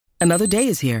Another day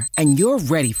is here, and you're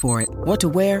ready for it. What to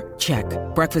wear? Check.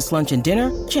 Breakfast, lunch, and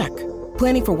dinner? Check.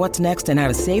 Planning for what's next and how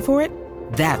to save for it?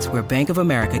 That's where Bank of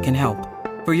America can help.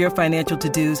 For your financial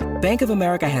to-dos, Bank of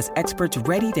America has experts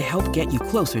ready to help get you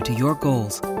closer to your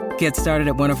goals. Get started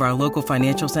at one of our local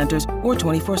financial centers or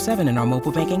 24/7 in our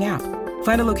mobile banking app.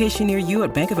 Find a location near you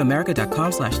at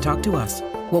bankofamerica.com/talktous.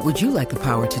 What would you like the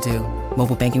power to do?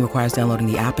 Mobile banking requires downloading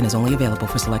the app and is only available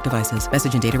for select devices.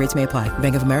 Message and data rates may apply.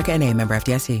 Bank of America N.A., member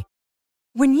FDIC.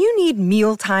 When you need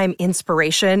mealtime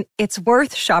inspiration, it's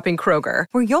worth shopping Kroger,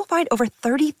 where you'll find over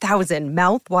 30,000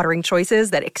 mouth-watering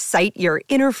choices that excite your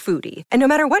inner foodie. And no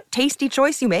matter what tasty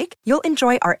choice you make, you'll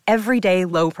enjoy our everyday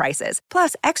low prices,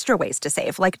 plus extra ways to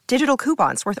save, like digital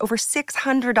coupons worth over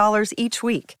 $600 each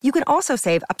week. You can also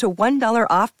save up to $1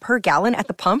 off per gallon at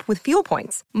the pump with fuel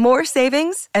points. More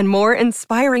savings and more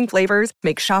inspiring flavors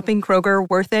make shopping Kroger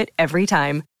worth it every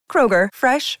time. Kroger,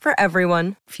 fresh for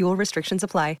everyone. Fuel restrictions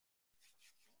apply.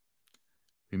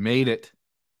 We made it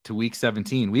to week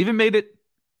 17. We even made it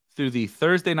through the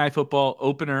Thursday Night Football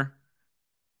opener.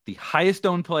 The highest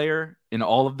owned player in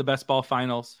all of the best ball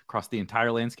finals across the entire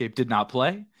landscape did not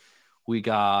play. We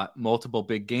got multiple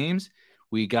big games.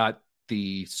 We got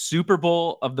the Super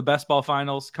Bowl of the best ball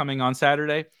finals coming on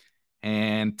Saturday,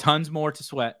 and tons more to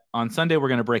sweat. On Sunday, we're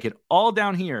going to break it all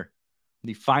down here.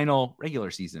 The final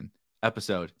regular season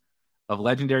episode of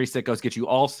Legendary Sickos, get you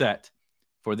all set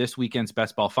for this weekend's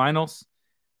best ball finals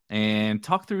and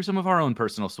talk through some of our own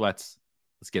personal sweats.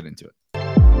 Let's get into it. 3,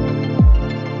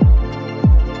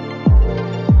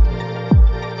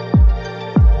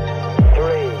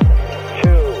 2,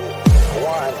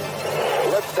 1,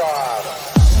 liftoff.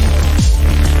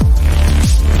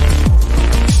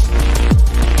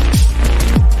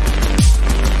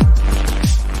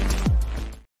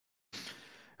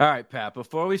 All right, Pat,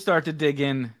 before we start to dig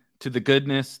in to the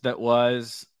goodness that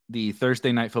was the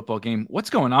Thursday Night Football game, what's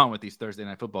going on with these Thursday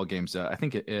Night Football games? I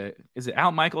think is it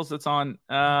Al Michaels that's on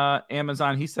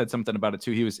Amazon? He said something about it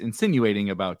too. He was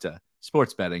insinuating about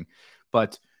sports betting,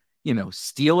 but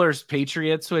Steelers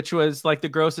Patriots, which was like the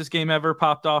grossest game ever,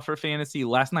 popped off for fantasy.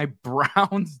 Last night,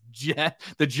 Browns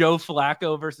the Joe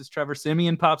Flacco versus Trevor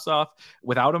Siemian pops off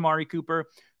without Amari Cooper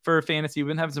for fantasy. We've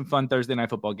been having some fun Thursday Night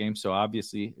Football games. So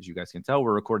obviously, as you guys can tell,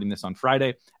 we're recording this on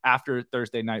Friday after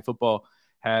Thursday Night Football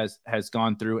has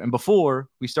gone through. And before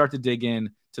we start to dig in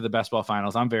to the best ball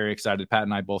finals, I'm very excited. Pat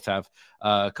and I both have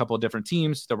a couple of different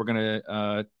teams that we're going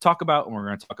to talk about, and we're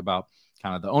going to talk about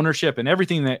kind of the ownership and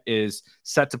everything that is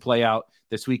set to play out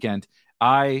this weekend.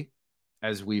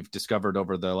 As we've discovered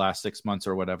over the last 6 months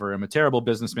or whatever, I'm a terrible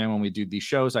businessman when we do these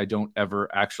shows. I don't ever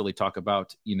actually talk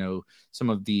about,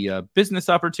 some of the business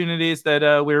opportunities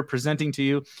that we're presenting to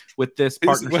you with this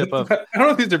partnership of. I don't know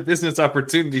if these are business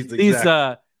opportunities.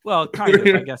 Exactly. Well, kind of,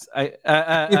 I guess.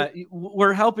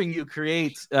 We're helping you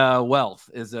create wealth.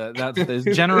 That's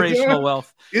generational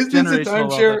wealth. Is this a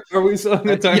timeshare? Are we selling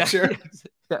a timeshare?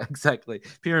 Yeah, exactly.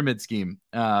 Pyramid scheme.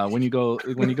 When you go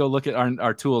look at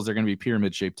our tools, they're going to be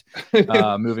pyramid shaped.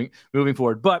 Moving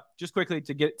forward. But just quickly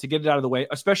to get it out of the way,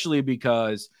 especially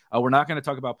because we're not going to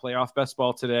talk about playoff best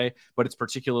ball today, but it's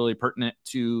particularly pertinent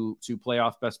to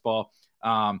playoff best ball.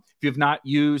 If you have not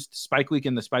used Spike Week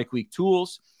and the Spike Week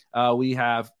tools, we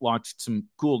have launched some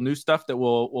cool new stuff that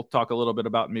we'll talk a little bit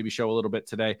about and maybe show a little bit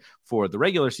today for the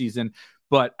regular season.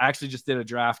 But I actually just did a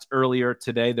draft earlier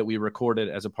today that we recorded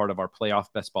as a part of our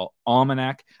playoff best ball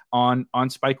almanac on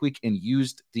Spike Week and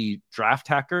used the draft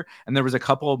hacker. And there was a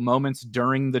couple of moments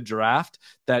during the draft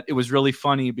that it was really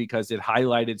funny because it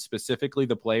highlighted specifically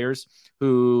the players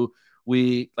who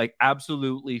we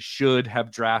absolutely should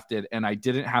have drafted, and I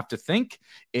didn't have to think.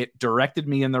 It directed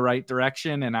me in the right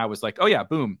direction, and I was like, oh yeah,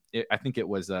 boom. I think it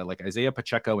was Isaiah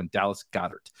Pacheco and Dallas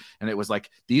Goedert, and it was like,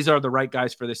 these are the right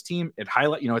guys for this team. It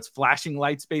it's flashing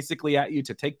lights basically at you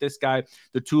to take this guy.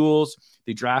 The tools,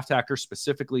 the draft hacker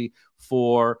specifically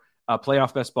for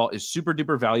playoff best ball is super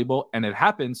duper valuable, and it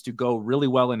happens to go really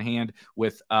well in hand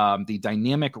with the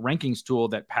dynamic rankings tool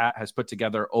that Pat has put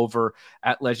together over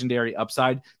at Legendary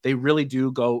Upside. They really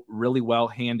do go really well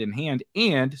hand in hand.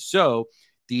 And so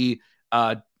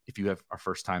if you have our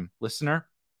first time listener,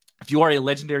 if you are a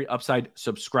Legendary Upside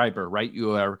subscriber, right,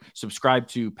 you are subscribed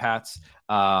to Pat's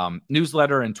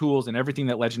newsletter and tools and everything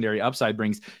that Legendary Upside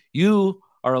brings, you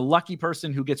are a lucky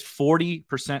person who gets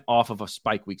 40% off of a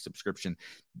Spike Week subscription.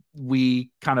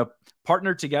 We kind of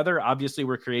partner together. Obviously,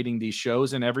 we're creating these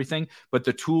shows and everything, but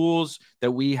the tools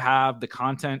that we have, the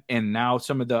content, and now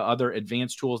some of the other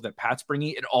advanced tools that Pat's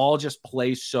bringing, it all just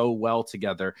plays so well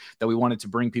together that we wanted to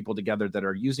bring people together that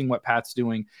are using what Pat's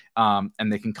doing,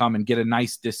 and they can come and get a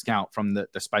nice discount from the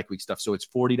Spike Week stuff. So it's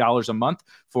 $40 a month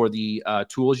for the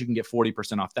tools. You can get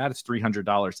 40% off that. It's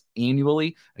 $300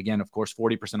 annually. Again, of course,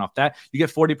 40% off that. You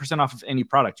get 40% off of any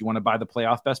product. You want to buy the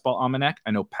Playoff Best Ball Almanac?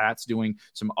 I know Pat's doing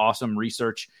some awesome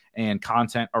research and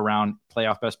content around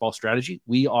playoff best ball strategy.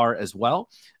 We are as well.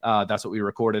 That's what we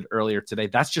recorded earlier today.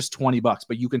 That's just $20,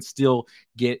 but you can still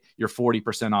get your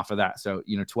 40% off of that. So,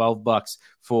 $12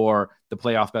 for the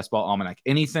Playoff Best Ball Almanac.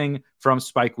 Anything from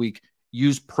Spike Week,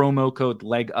 use promo code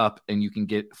leg up and you can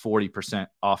get 40%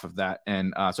 off of that.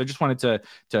 And so I just wanted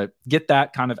to get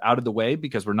that kind of out of the way,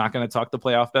 because we're not going to talk the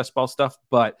playoff best ball stuff,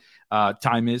 but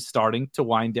time is starting to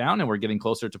wind down and we're getting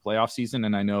closer to playoff season.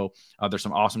 And I know there's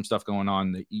some awesome stuff going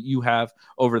on that you have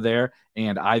over there.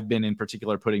 And I've been in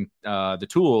particular putting the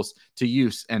tools to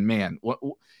use. And man,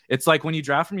 it's like when you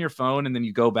draft from your phone and then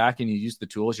you go back and you use the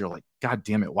tools, you're like, God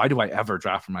damn it, why do I ever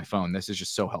draft from my phone? This is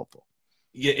just so helpful.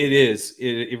 Yeah, it is.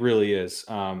 It really is.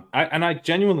 I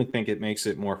genuinely think it makes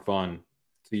it more fun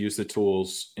to use the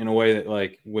tools in a way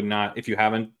that would not, if you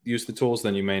haven't used the tools,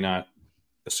 then you may not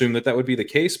assume that would be the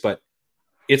case. But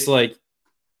it's like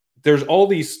there's all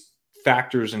these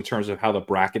factors in terms of how the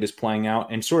bracket is playing out,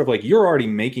 and sort of you're already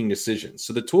making decisions.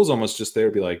 So the tool's almost just there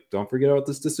to be like, don't forget about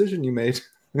this decision you made.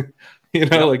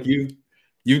 You've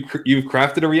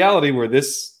crafted a reality where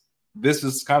this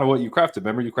is kind of what you crafted.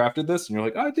 Remember you crafted this? And you're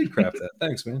like, oh, I did craft that.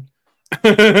 Thanks, man.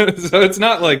 So it's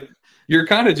not like you're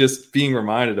kind of just being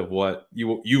reminded of what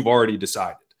you've already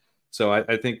decided. So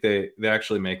I think they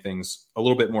actually make things a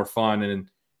little bit more fun, and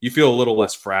you feel a little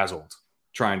less frazzled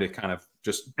trying to kind of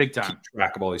just big time keep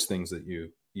track of all these things that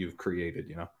you've created,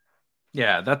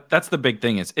 Yeah, that's the big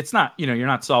thing. It's not, you're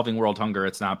not solving world hunger.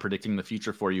 It's not predicting the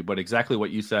future for you. But exactly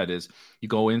what you said is you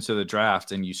go into the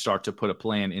draft and you start to put a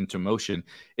plan into motion.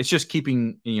 It's just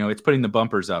keeping, it's putting the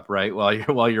bumpers up, right?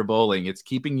 While you're bowling, it's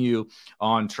keeping you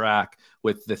on track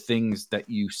with the things that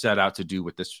you set out to do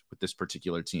with this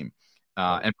particular team.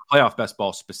 And for playoff best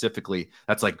ball specifically,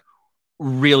 that's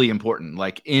really important.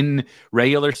 In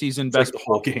regular season best ball, the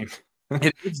whole game.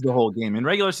 It is the whole game. In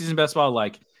regular season best ball,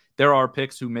 there are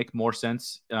picks who make more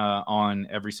sense on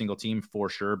every single team for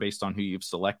sure, based on who you've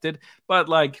selected. But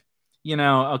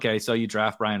okay, so you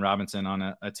draft Brian Robinson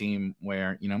on a team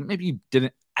where, maybe you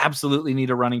didn't absolutely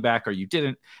need a running back, or you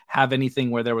didn't have anything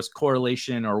where there was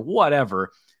correlation or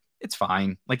whatever. It's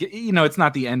fine. It's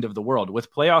not the end of the world.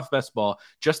 With playoff best ball,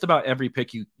 just about every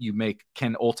pick you make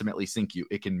can ultimately sink you.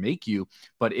 It can make you,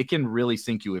 but it can really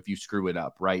sink you if you screw it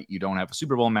up, right? You don't have a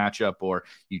Super Bowl matchup, or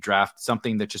you draft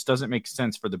something that just doesn't make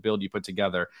sense for the build you put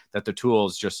together, that the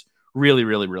tools just really,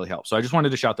 really, really help. So I just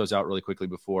wanted to shout those out really quickly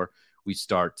before we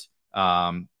start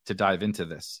to dive into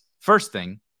this. First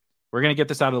thing, we're going to get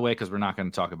this out of the way because we're not going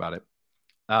to talk about it.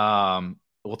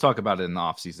 We'll talk about it in the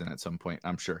off season at some point,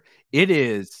 I'm sure. It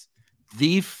is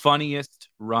the funniest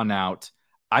run out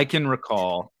I can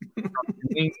recall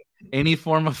from any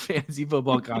form of fantasy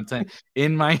football content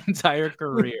in my entire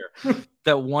career.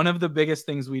 That one of the biggest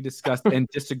things we discussed and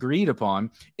disagreed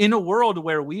upon, in a world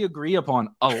where we agree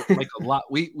upon a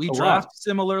lot. We draft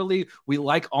similarly. We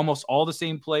like almost all the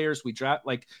same players. We draft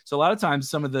so a lot of times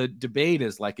some of the debate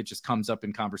is it just comes up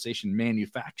in conversation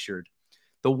manufactured.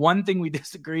 The one thing we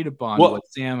disagreed upon was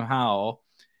Sam Howell.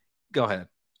 Go ahead.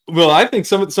 Well, I think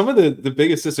some of the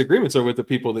biggest disagreements are with the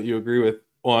people that you agree with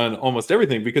on almost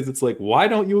everything, because it's why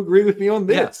don't you agree with me on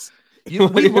this?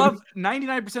 Yes. We love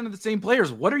 99% of the same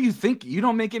players. What are you thinking? You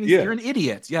don't make any. You're an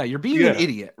idiot. Yeah, you're being an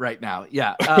idiot right now.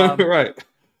 Yeah. Right.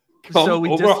 So we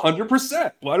over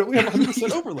 100%. Why don't we have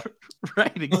 100% overlap?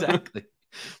 Right, exactly.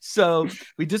 So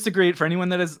we disagreed. For anyone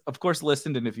that has, of course,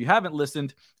 listened, and if you haven't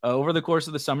listened, over the course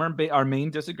of the summer, our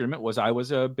main disagreement was I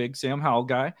was a big Sam Howell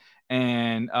guy,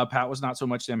 and Pat was not so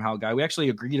much Sam Howell guy. We actually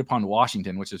agreed upon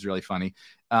Washington, which is really funny.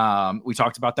 We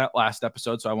talked about that last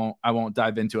episode, so I won't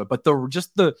dive into it. But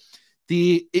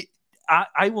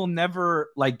I will never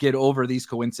get over these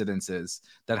coincidences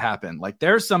that happen.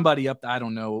 There's somebody up there, I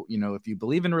don't know, if you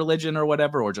believe in religion or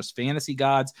whatever, or just fantasy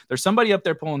gods, there's somebody up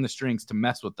there pulling the strings to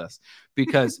mess with us,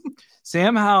 because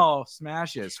Sam Howell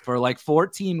smashes for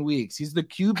 14 weeks. He's the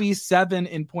QB 7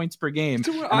 in points per game.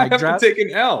 I have to take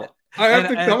an L. I have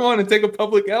to come on and take a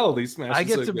public L. These smashes. I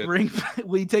get to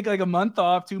we take a month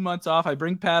off, 2 months off. I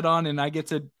bring Pat on and I get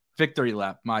to victory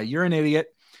lap. You're an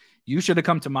idiot. You should have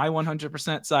come to my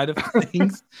 100% side of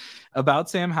things about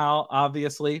Sam Howell,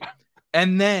 obviously.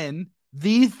 And then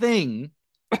the thing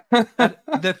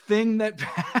that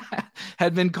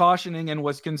had been cautioning and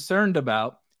was concerned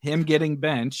about him getting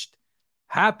benched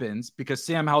happens because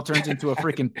Sam Howell turns into a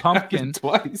freaking pumpkin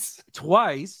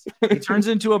twice. He turns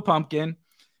into a pumpkin.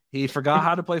 He forgot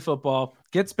how to play football,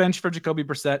 gets benched for Jacoby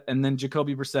Brissett, and then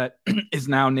Jacoby Brissett is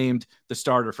now named the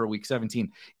starter for Week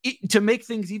 17. To make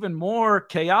things even more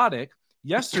chaotic,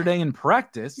 yesterday in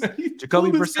practice,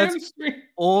 Jacoby Brissett's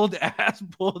old ass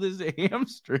pulled his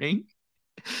hamstring,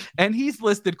 and he's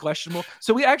listed questionable.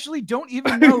 So we actually don't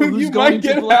even know who's going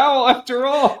to play. Howell after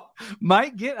all.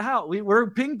 Might get Howell. We're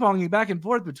ping-ponging back and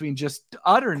forth between just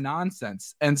utter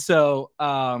nonsense. And so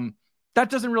that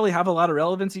doesn't really have a lot of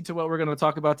relevancy to what we're going to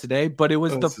talk about today, but it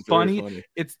was funny.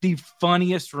 It's the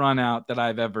funniest run out that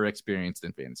I've ever experienced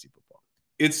in fantasy football.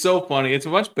 It's so funny. It's a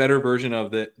much better version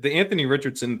of the Anthony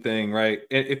Richardson thing, right?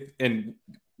 And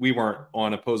we weren't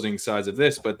on opposing sides of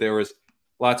this, but there was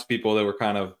lots of people that were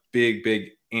kind of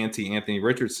big anti-Anthony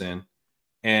Richardson.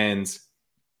 And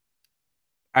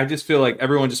I just feel like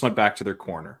everyone just went back to their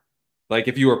corner. Like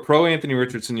if you were pro Anthony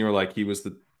Richardson, you were like, he was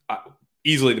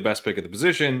easily the best pick at the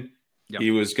position. Yep.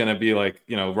 He was going to be like,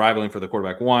 rivaling for the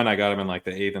quarterback one. I got him in like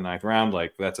the 8th and 9th round.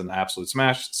 Like that's an absolute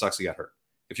smash. Sucks he got hurt.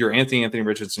 If you're Anthony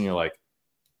Richardson, you're like,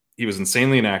 he was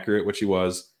insanely inaccurate, which he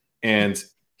was. And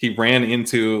he ran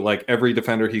into like every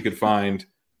defender he could find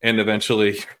and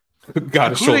eventually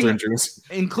got a shoulder injuries.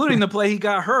 Including the play he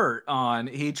got hurt on.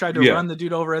 He tried to run the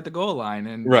dude over at the goal line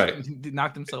and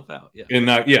knocked himself out. Yeah.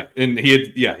 And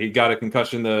he got a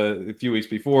concussion a few weeks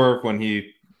before when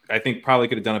he, I think, probably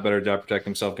could have done a better job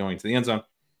protecting himself going to the end zone.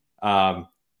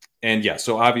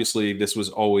 So obviously this was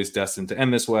always destined to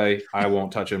end this way. I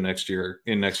won't touch him next year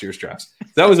in next year's drafts.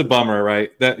 That was a bummer,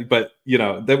 right?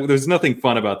 There's nothing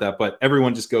fun about that, but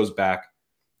everyone just goes back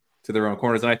to their own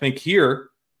corners. And I think here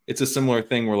it's a similar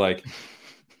thing where like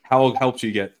Howell helped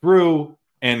you get through.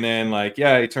 And then like, he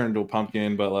turned into a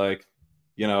pumpkin, but like,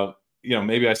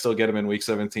 maybe I still get him in week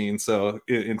 17. So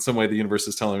in some way the universe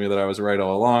is telling me that I was right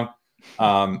all along.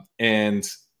 And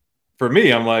for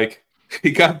me, I'm like,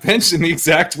 he got benched in the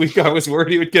exact week I was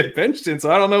worried he would get benched in.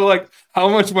 So I don't know like how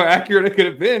much more accurate it could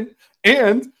have been.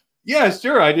 And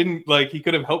sure, I didn't like, he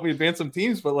could have helped me advance some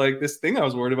teams, but like this thing I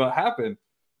was worried about happened.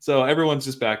 So everyone's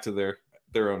just back to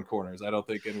their own corners. I don't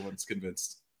think anyone's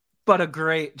convinced. But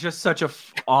such a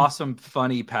awesome,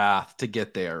 funny path to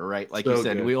get there, right? Like so you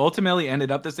said, we ultimately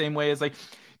ended up the same way as like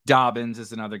Dobbins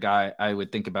is another guy I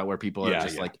would think about where people are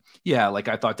like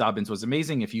I thought Dobbins was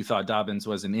amazing. If you thought Dobbins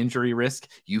was an injury risk,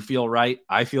 you feel right.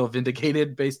 I feel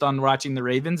vindicated based on watching the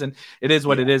Ravens, and it is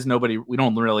what it is. We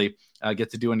don't really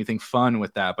get to do anything fun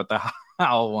with that, but the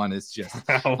Howell one is just,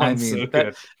 so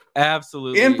good.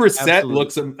 Absolutely. And Brissett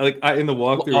looks like in the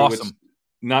walkthrough, awesome. Which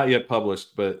not yet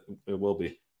published, but it will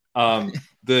be.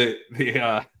 The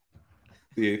fell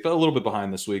a little bit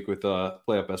behind this week with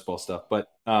playoff best ball stuff, but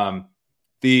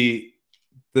the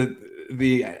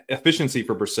efficiency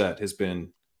for Brissett has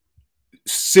been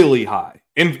silly high.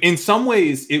 And in some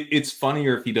ways, it's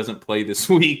funnier if he doesn't play this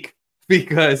week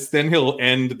because then he'll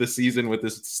end the season with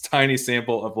this tiny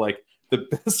sample of like the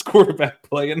best quarterback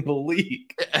play in the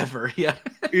league ever. Yeah.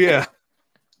 Yeah.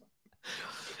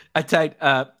 I tagged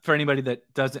for anybody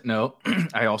that doesn't know,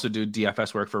 I also do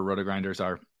DFS work for Roto-Grinders,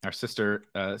 our sister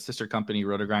company,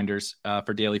 Roto-Grinders,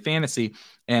 for daily fantasy.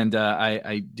 And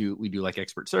we do like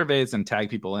expert surveys and tag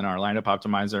people in our lineup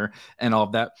optimizer and all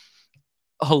of that.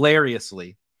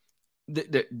 Hilariously,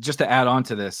 just to add on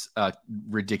to this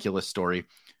ridiculous story,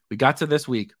 we got to this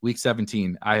week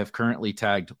 17. I have currently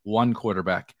tagged one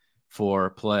quarterback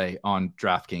for play on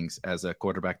DraftKings as a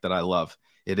quarterback that I love.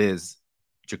 It is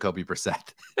Jacoby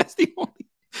Brissett. That's the only.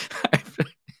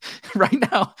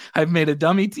 Right now, I've made a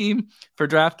dummy team for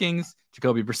DraftKings.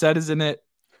 Jacoby Brissett is in it.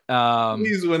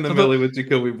 Please win the Millie with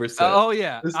Jacoby Brissett. Oh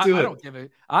yeah,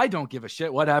 I don't give a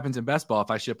shit what happens in best ball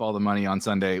if I ship all the money on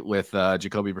Sunday with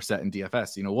Jacoby Brissett and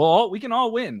DFS. We can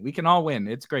all win. We can all win.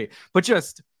 It's great, but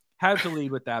just have to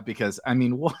lead with that because I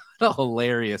mean, what a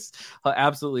hilarious,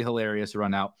 absolutely hilarious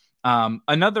run out.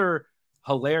 Another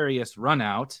hilarious run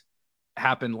out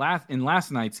happened in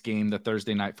last night's game, the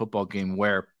Thursday night football game,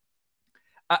 where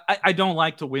I don't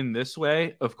like to win this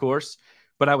way, of course,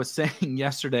 but I was saying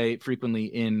yesterday frequently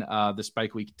in the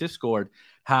Spike Week Discord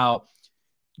how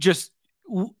just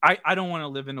I don't want to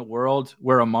live in a world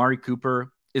where Amari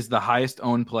Cooper is the highest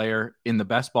owned player in the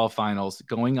best ball finals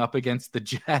going up against the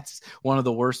Jets, one of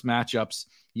the worst matchups,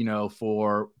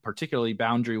 for particularly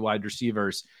boundary wide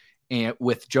receivers. And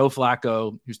with Joe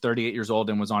Flacco, who's 38 years old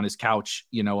and was on his couch,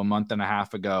 a month and a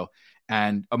half ago,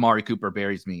 and Amari Cooper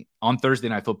buries me on Thursday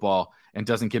Night Football and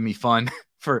doesn't give me fun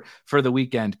for the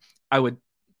weekend, I would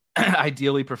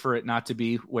ideally prefer it not to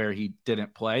be where he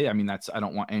didn't play. I mean, I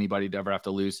don't want anybody to ever have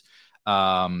to lose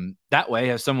that way.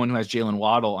 As someone who has Jalen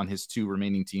Waddle on his 2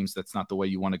 remaining teams, that's not the way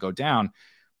you want to go down.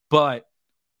 But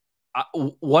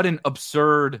what an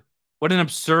absurd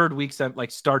week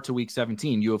start to week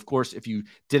 17. You, of course, if you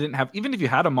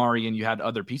had Amari and you had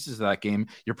other pieces of that game,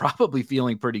 you're probably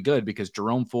feeling pretty good because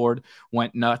Jerome Ford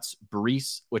went nuts.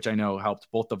 Brees, which I know helped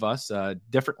both of us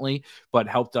differently, but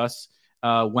helped us,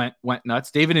 went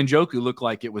nuts. David Njoku looked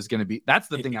like it was going to be. That's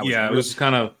the thing. It was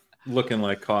kind of looking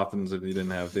like coffins if you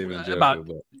didn't have David Njoku. About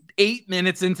 8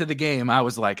 minutes into the game, I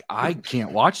was like, I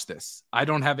can't watch this. I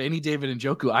don't have any David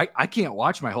Njoku. I can't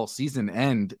watch my whole season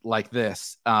end like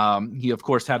this. He, of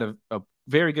course, had a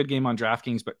very good game on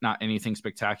DraftKings, but not anything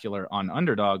spectacular on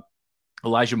Underdog.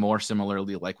 Elijah Moore,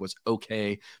 similarly, was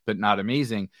okay, but not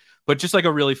amazing. But just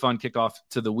a really fun kickoff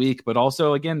to the week. But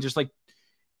also, again, just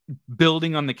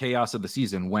building on the chaos of the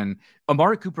season when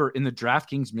Amari Cooper in the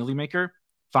DraftKings Millie Maker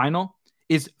final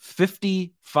is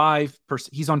 55%.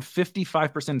 He's on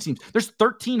 55% of teams. There's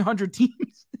 1,300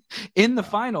 teams in the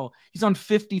final. He's on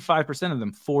 55% of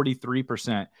them,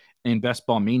 43% in Best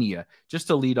Ball Mania. Just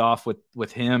to lead off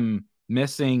with him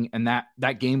missing and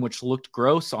that game, which looked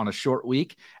gross on a short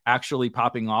week, actually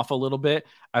popping off a little bit,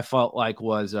 I felt like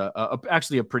was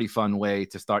actually a pretty fun way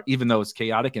to start, even though it's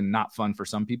chaotic and not fun for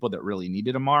some people that really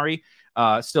needed Amari.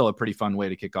 Still a pretty fun way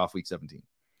to kick off week 17.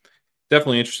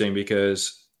 Definitely interesting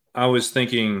because I was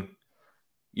thinking,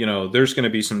 there's going to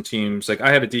be some teams I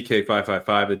had a DK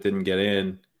 555 that didn't get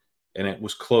in, and it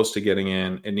was close to getting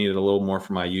in. It needed a little more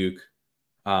from Ayuk.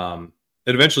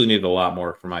 It eventually needed a lot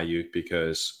more from Ayuk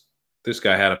because this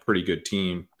guy had a pretty good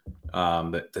team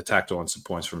that tacked on some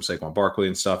points from Saquon Barkley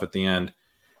and stuff at the end.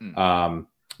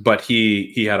 But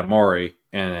he had Amari,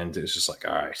 and it's just all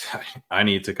right, I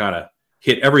need to kind of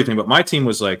hit everything. But my team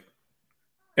was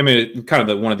kind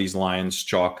of one of these Lions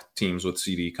chalk teams with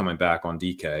CD coming back on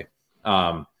DK.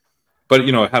 But,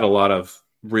 it had a lot of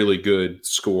really good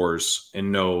scores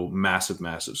and no massive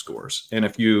scores. And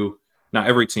not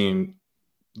every team,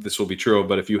 this will be true,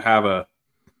 but if you have a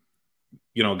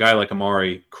guy like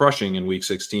Amari crushing in week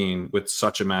 16 with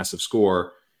such a massive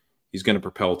score, he's going to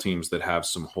propel teams that have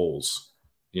some holes,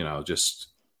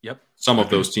 some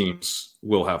of those teams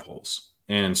will have holes.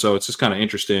 And so it's just kind of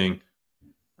interesting,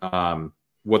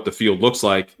 what the field looks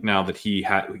like now that he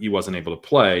wasn't able to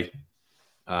play.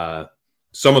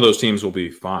 Some of those teams will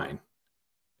be fine,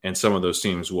 and some of those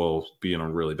teams will be in a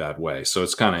really bad way. So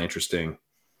it's kind of interesting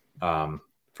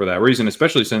for that reason,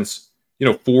 especially since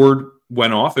Ford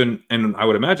went off, and I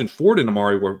would imagine Ford and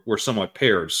Amari were somewhat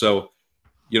paired. So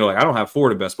I don't have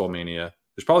Ford in Best Ball Mania.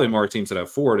 There's probably Amari teams that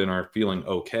have Ford and are feeling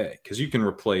okay because you can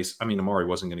replace. I mean, Amari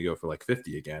wasn't going to go for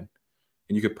 50 again,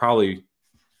 and you could probably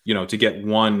to get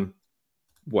one.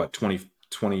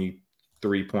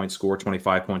 23 point score,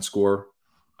 25 point score.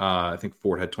 I think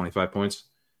Ford had 25 points.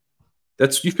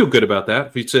 You feel good about that.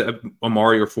 If you said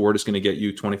Amari or Ford is going to get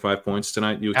you 25 points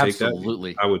tonight, you would take that?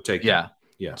 Absolutely. I would take that.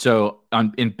 Yeah. So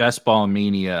in Best Ball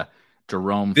Mania,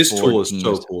 Jerome this Ford tool is teams,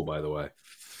 so cool, by the way.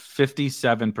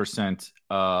 57%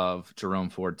 of Jerome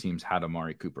Ford teams had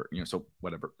Amari Cooper. So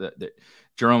whatever.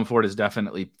 Jerome Ford is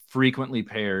definitely frequently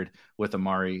paired with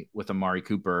Amari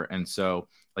Cooper. And so,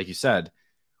 like you said,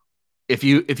 if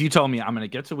you tell me I'm going to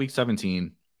get to week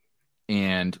 17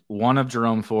 and one of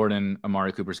Jerome Ford and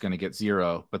Amari Cooper is going to get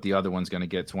 0, but the other one's going to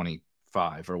get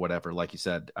 25 or whatever, like you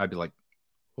said, I'd be like,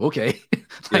 okay,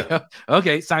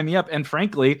 okay, sign me up. And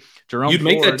frankly, Jerome, you'd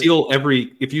make that deal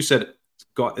if you said,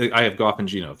 I have Goff and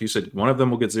Geno. If you said one of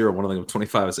them will get 0, one of them will get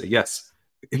 25, I say yes.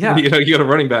 Yeah, you got a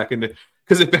running back,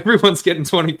 because if everyone's getting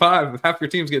 25, if half your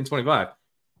team's getting 25.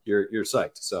 You're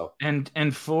psyched. So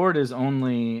and Ford is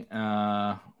only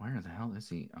where the hell is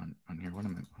he on here?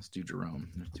 Let's do Jerome.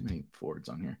 There's too many Fords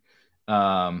on here.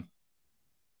 For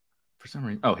some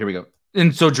reason, here we go.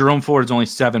 And so Jerome Ford is only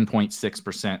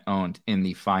 7.6% owned in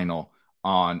the final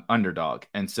on Underdog.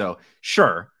 And so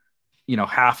sure,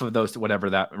 half of those, whatever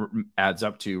that adds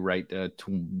up to, right?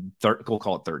 We'll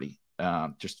call it 30,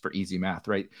 just for easy math,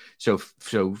 right? So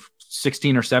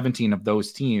 16 or 17 of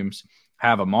those teams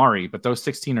have Amari, but those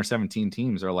 16 or 17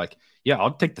 teams are like, yeah,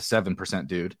 I'll take the 7%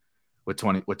 dude with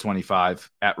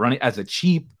 25 at running as a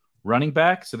cheap running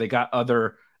back. So they got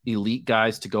other elite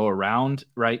guys to go around,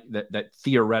 right? That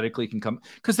theoretically can come,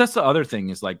 because that's the other thing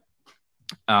is we'll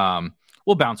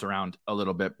bounce around a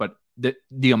little bit, but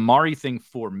the Amari thing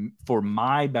for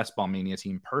my Best Ball Mania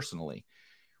team personally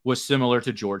was similar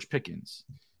to George Pickens.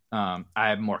 I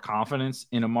have more confidence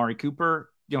in Amari Cooper,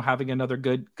 having another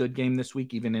good game this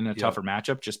week, even in a tougher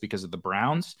matchup, just because of the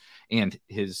Browns and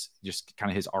his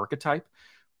archetype.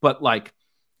 But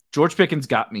George Pickens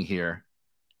got me here.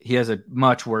 He has a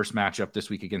much worse matchup this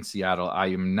week against Seattle. I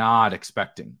am not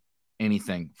expecting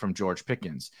anything from George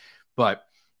Pickens, but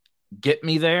get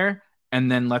me there,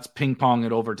 and then let's ping pong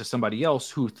it over to somebody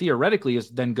else who theoretically is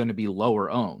then going to be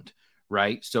lower owned,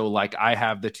 right? So like I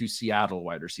have the 2 Seattle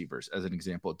wide receivers as an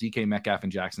example, DK Metcalf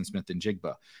and Jackson Smith and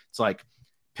Jigba. It's like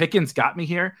Pickens got me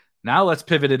here. Now let's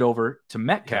pivot it over to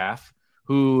Metcalf,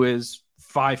 who is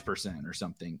 5% or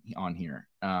something on here.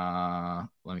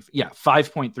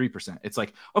 5.3%. It's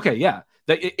like, okay, yeah,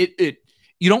 that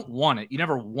you don't want it. You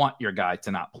never want your guy to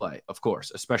not play, of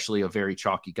course, especially a very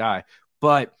chalky guy.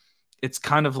 But it's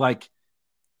kind of like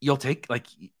you'll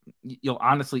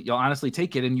honestly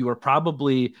take it, and you are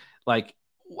probably like,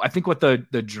 I think what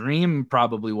the dream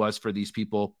probably was for these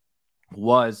people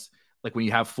was like when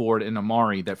you have Ford and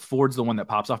Amari, that Ford's the one that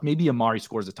pops off. Maybe Amari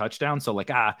scores a touchdown. So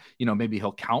like, maybe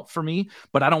he'll count for me,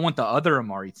 but I don't want the other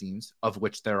Amari teams, of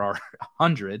which there are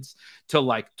hundreds, to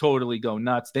like totally go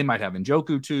nuts. They might have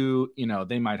Njoku too,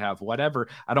 they might have whatever.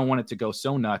 I don't want it to go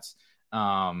so nuts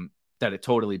that it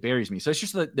totally buries me. So it's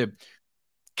just the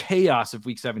chaos of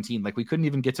week 17. Like we couldn't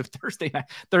even get to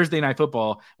Thursday night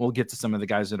football. We'll get to some of the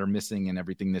guys that are missing and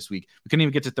everything this week. We couldn't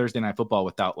even get to Thursday night football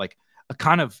without like a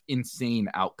kind of insane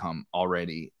outcome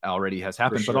already has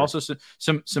happened, sure. But also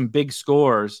some big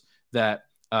scores that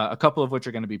a couple of which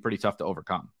are going to be pretty tough to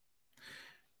overcome.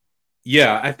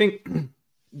 Yeah, I think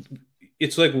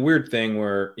it's like a weird thing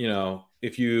where,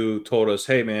 if you told us,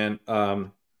 hey man,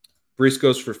 Brees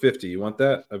goes for 50, you want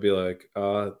that? I'd be like,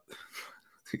 are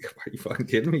you fucking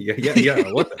kidding me? Yeah,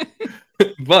 I want that.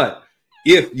 But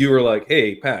if you were like,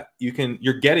 hey Pat,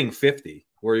 you're getting 50,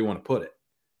 where do you want to put it?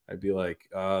 I'd be like,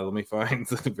 let me find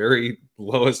the very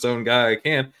lowest owned guy I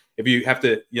can. If you have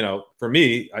to, for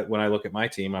me, when I look at my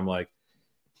team, I'm like,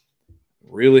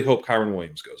 really hope Kyren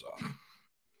Williams goes off.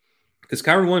 Because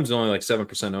Kyren Williams is only like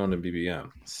 7% owned in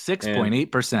BBM.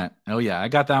 6.8%. Oh, yeah. I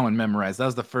got that one memorized. That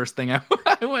was the first thing I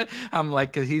went. I'm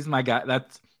like, because he's my guy.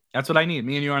 That's what I need.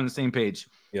 Me and you are on the same page.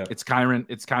 Yeah. It's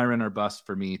Kyren or bust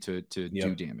for me to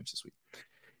do damage this week.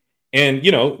 And,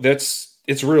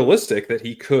 it's realistic that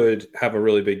he could have a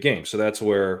really big game. So that's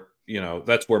where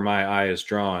my eye is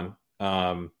drawn.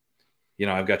 I've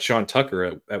got Sean Tucker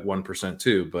at 1%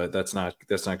 too, but that's not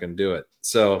going to do it.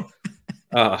 So,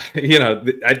 but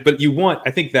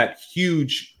I think that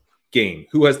huge game,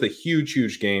 who has the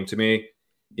huge game to me,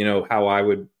 how I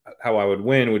would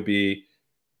win would be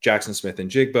Jackson Smith and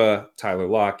Jigba, Tyler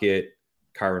Lockett,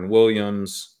 Kyren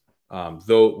Williams,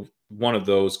 though one of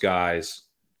those guys.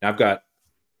 Now I've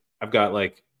got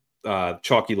like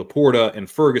Chalky Laporta and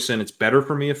Ferguson. It's better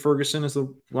for me if Ferguson is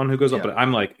the one who goes up, but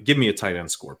I'm like, give me a tight end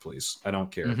score, please. I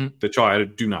don't care. Mm-hmm. I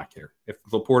do not care. If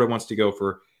Laporta wants to go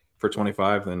for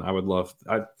 25, then I would love.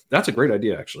 That's a great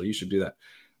idea, actually. You should do that.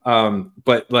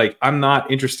 But like, I'm not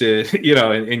interested,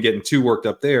 in getting too worked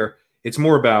up there. It's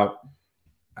more about,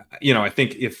 I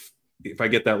think if I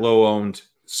get that low owned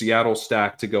Seattle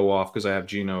stack to go off because I have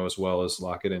Geno as well as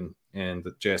Lockett and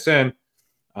the JSN.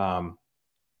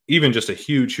 Even just a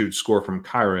huge score from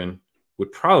Kyren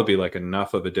would probably be like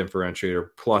enough of a differentiator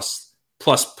plus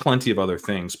plenty of other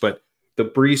things. But the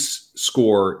Brees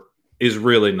score is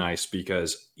really nice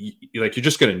because you're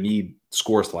just going to need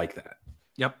scores like that.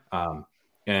 Yep.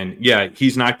 And yeah,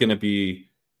 he's not going to be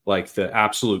like the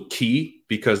absolute key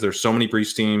because there's so many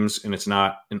Brees teams and it's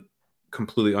not a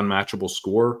completely unmatchable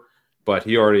score, but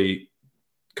he already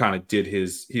kind of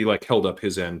held up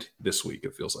his end this week.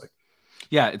 It feels like.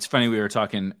 Yeah, it's funny. We were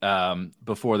talking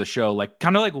before the show, like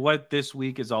kind of like what this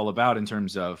week is all about in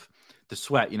terms of the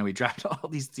sweat. We draft all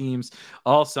these teams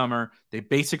all summer. They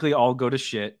basically all go to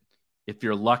shit. If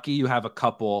you're lucky, you have a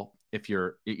couple. If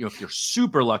you're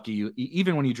super lucky,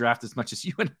 even when you draft as much as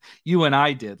you and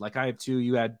I did, like I have 2,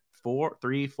 you had 4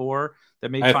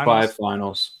 that made. I have finals. 5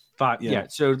 finals. 5, yeah.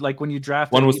 So like when you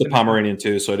draft, one was the Pomeranian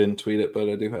too, so I didn't tweet it, but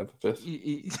I do have a 5th.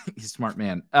 He's a smart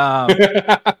man.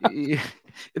 I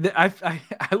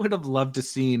would have loved to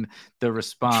seen the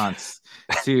response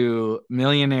to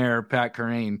millionaire Pat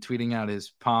Kerrane tweeting out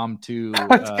his Palm 2.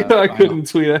 I couldn't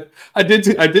tweet it. I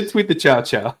did tweet the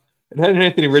chow. It had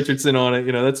Anthony Richardson on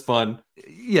it. That's fun.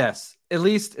 Yes, at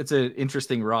least it's an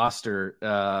interesting roster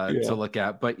to look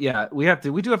at. But yeah, we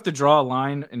do have to draw a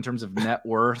line in terms of net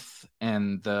worth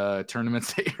and the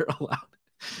tournaments that you're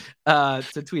allowed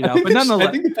to tweet out. But nonetheless,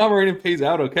 I think the Pomeranian pays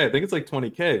out okay. I think it's like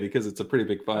 $20K because it's a pretty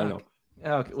big final.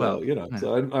 Okay, well,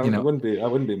 so I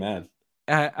wouldn't be mad.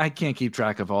 I can't keep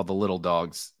track of all the little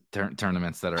dogs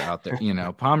tournaments that are out there.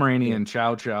 Pomeranian,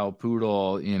 Chow Chow,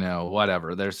 Poodle,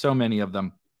 whatever. There's so many of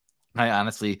them. I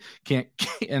honestly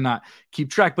cannot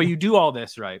keep track. But you do all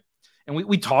this right, and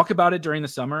we talk about it during the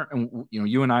summer, and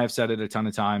you and I have said it a ton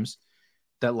of times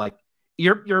that like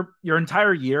your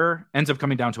entire year ends up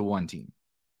coming down to one team.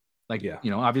 Like,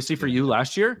 obviously for you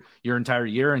last year, your entire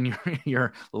year and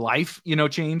your life,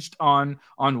 changed on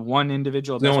one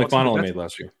individual. The only final I made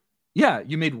last year. Yeah,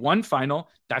 you made one final.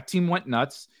 That team went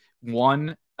nuts.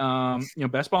 Won,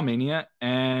 Best Ball Mania,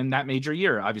 and that made your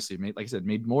year. Obviously, like I said,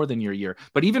 made more than your year.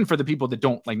 But even for the people that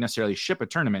don't like necessarily ship a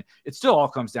tournament, it still all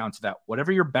comes down to that.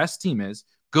 Whatever your best team is,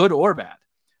 good or bad,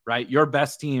 right? Your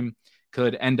best team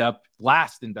could end up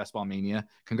last in Best Ball Mania.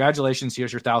 Congratulations.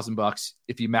 Here's your $1,000.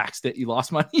 If you maxed it, you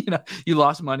lost money. You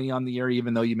lost money on the year,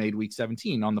 even though you made week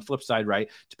 17. On the flip side, right,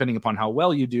 depending upon how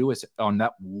well you do is on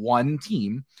that one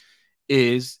team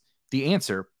is the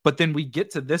answer. But then we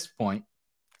get to this point,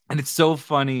 and it's so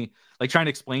funny, like trying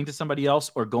to explain to somebody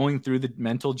else or going through the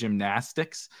mental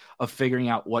gymnastics of figuring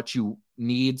out what you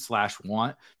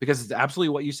need/want, because it's absolutely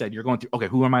what you said. You're going through, okay,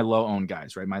 who are my low owned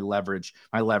guys, right? My leverage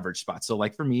spots. So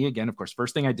like for me, again, of course,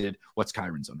 first thing I did, what's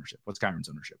Kerrane's ownership?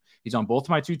 He's on both of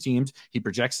my two teams. He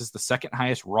projects as the second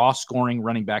highest raw scoring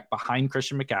running back behind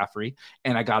Christian McCaffrey.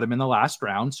 And I got him in the last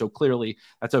round. So clearly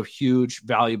that's a huge,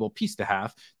 valuable piece to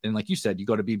have. Then like you said, you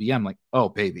go to BBM, like, oh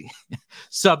baby,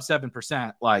 sub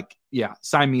 7%. Like, yeah,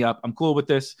 sign me up. I'm cool with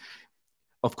this.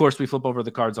 Of course, we flip over the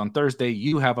cards on Thursday.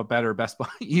 You have a better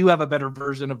you have a better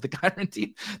version of the Kerrane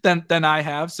team than I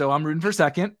have. So I'm rooting for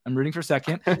second.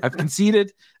 I've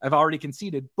conceded. I've already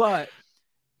conceded. But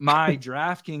my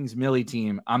DraftKings Millie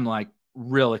team, I'm like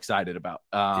real excited about.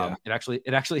 It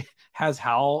actually has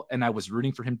Howell, and I was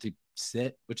rooting for him to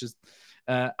sit, which is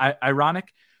ironic.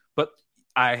 But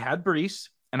I had Brees,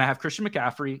 and I have Christian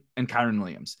McCaffrey and Kyren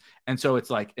Williams. And so it's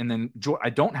like, and then I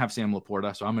don't have Sam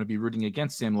Laporta, so I'm going to be rooting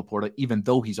against Sam Laporta, even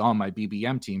though he's on my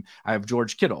BBM team. I have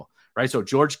George Kittle, right? So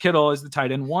George Kittle is the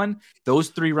tight end one. Those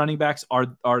three running backs are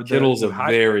Kittle's a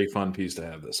very fun piece to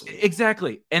have this week.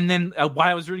 Exactly. And then why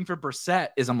I was rooting for Brissett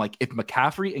is I'm like, if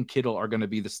McCaffrey and Kittle are going to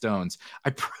be the stones, I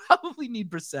probably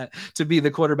need Brissett to be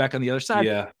the quarterback on the other side.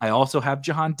 Yeah. I also have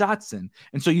Jahan Dotson.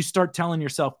 And so you start telling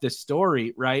yourself this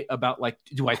story, right? About like,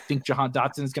 do I think Jahan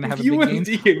Dotson is going to have a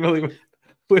big game?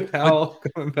 With Howell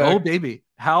coming back. Oh, baby.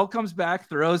 Howell comes back,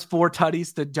 throws 4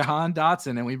 tutties to Jahan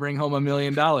Dotson, and we bring home $1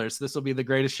 million. This will be the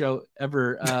greatest show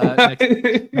ever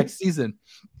next season.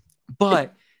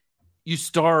 But you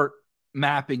start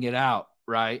mapping it out,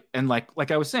 right? And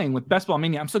like I was saying, with Best Ball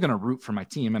Mania, I'm still going to root for my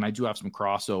team, and I do have some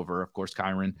crossover, of course,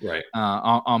 Kerrane, right,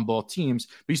 on both teams.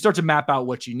 But you start to map out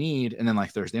what you need, and then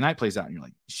like Thursday night plays out, and you're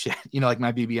like, shit, like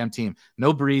my BBM team,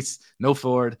 no Brees, no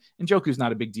Ford, and Njoku's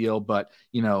not a big deal, but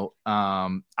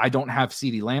I don't have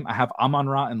CeeDee Lamb. I have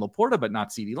Amon-Ra and Laporta, but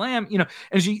not CeeDee Lamb.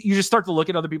 And you just start to look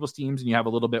at other people's teams, and you have a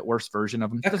little bit worse version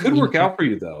of them. That could work out for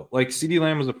you though. Like CeeDee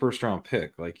Lamb was a first round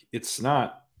pick. Like it's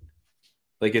not.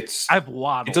 Like I've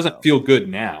waddled. It doesn't feel good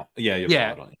now.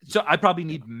 Yeah. So I probably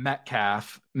need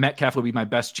Metcalf. Metcalf would be my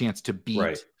best chance to beat.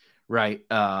 Right.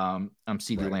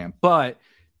 CeeDee Lamb. But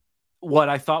what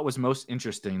I thought was most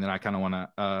interesting that I kind of want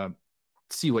to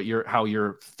see how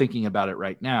you're thinking about it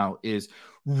right now is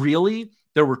really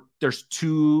there's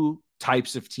two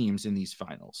types of teams in these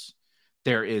finals.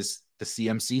 There is the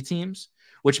CMC teams,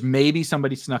 which maybe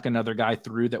somebody snuck another guy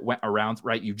through that went around,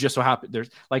 right? You just so happen there's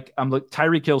like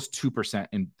Tyreek Hill's 2%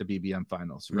 in the BBM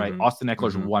finals, right? Mm-hmm. Austin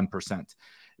Eckler's 1%.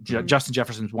 Justin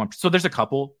Jefferson's 1%. So there's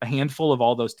a handful of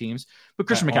all those teams. But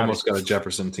Christian McCaffrey almost got a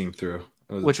Jefferson team through,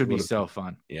 which would be so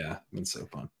fun. Yeah, it's so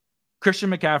fun.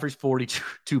 Christian McCaffrey's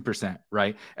 42%,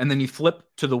 right? And then you flip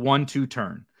to the 1-2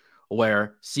 turn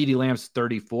where CeeDee Lamb's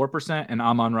 34% and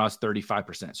Amon-Ra's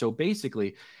 35%. So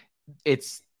basically,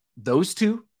 it's those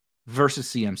two versus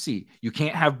CMC. You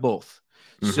can't have both.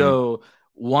 Mm-hmm. So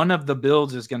one of the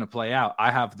builds is going to play out.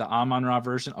 I have the Amon-Ra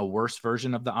version, a worse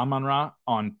version of the Amon-Ra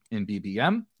in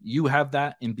BBM. You have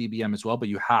that in BBM as well, but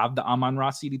you have the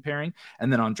Amon-Ra CD pairing.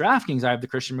 And then on DraftKings, I have the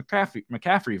Christian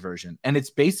McCaffrey version. And it's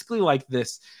basically like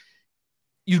this.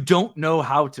 You don't know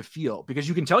how to feel because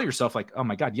you can tell yourself like, oh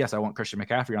my God, yes, I want Christian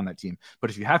McCaffrey on that team. But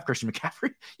if you have Christian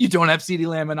McCaffrey, you don't have CeeDee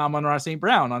Lamb and Amon-Ra St.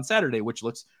 Brown on Saturday, which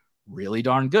looks really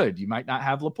darn good. You might not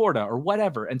have Laporta or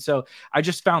whatever. And so I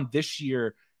just found this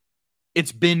year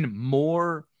it's been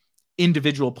more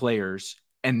individual players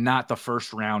and not the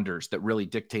first rounders that really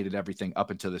dictated everything up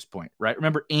until this point, right?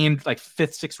 Remember, and like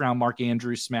 5th, 6th round Mark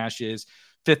Andrews smashes,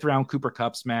 5th round Cooper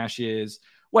Kupp smashes,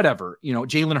 whatever.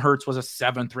 Jalen Hurts was a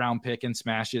 7th round pick and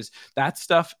smashes. That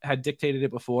stuff had dictated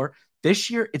it before. This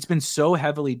year, it's been so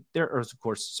heavily, there is, of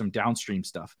course, some downstream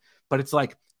stuff, but it's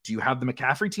like, do you have the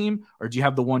McCaffrey team or do you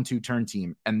have the 1-2 turn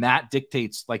team? And that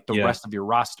dictates like the rest of your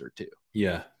roster too.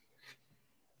 Yeah.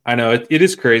 I know it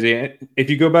is crazy. If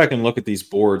you go back and look at these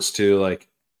boards too, like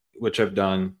which I've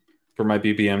done for my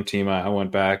BBM team. I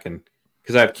went back and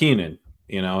because I have Keenan,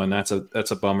 and that's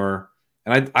a bummer.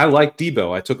 And I like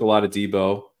Debo. I took a lot of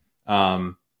Debo.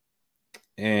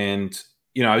 And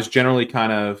I was generally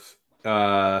kind of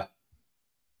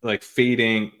like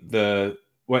fading Amari.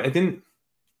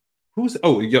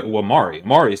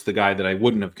 Amari is the guy that I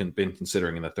wouldn't have been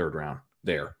considering in the third round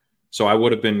there. So I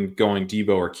would have been going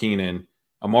Debo or Keenan.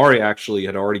 Amari actually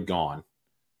had already gone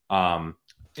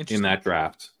in that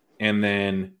draft. And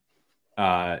then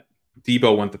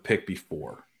Debo went the pick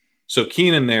before. So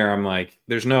Keenan there, I'm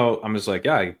just like,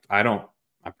 yeah, I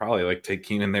probably like take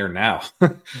Keenan there now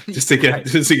just to get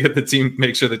the team,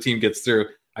 make sure the team gets through.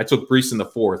 I took Brees in the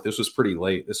fourth. This was pretty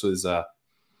late. This was, I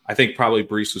think probably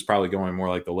Brees was probably going more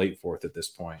like the late fourth at this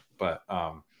point, but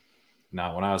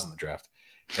not when I was in the draft.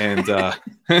 And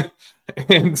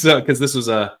and so because this was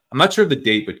I'm not sure of the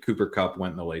date, but Cooper Kupp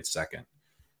went in the late second.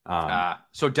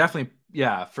 So definitely,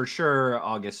 yeah, for sure,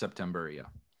 August, September,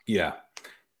 yeah.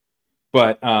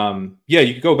 But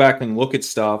you can go back and look at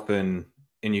stuff, and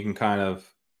you can kind of,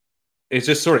 it's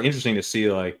just sort of interesting to see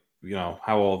like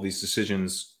how all these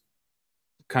decisions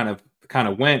kind of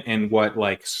went, and what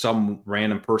like some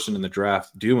random person in the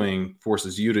draft doing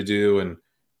forces you to do. And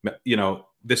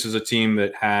this is a team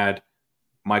that had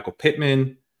Michael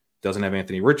Pittman, doesn't have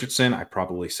Anthony Richardson. I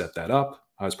probably set that up.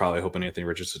 I was probably hoping Anthony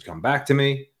Richardson would come back to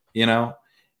me.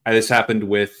 This happened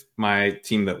with my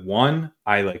team that won.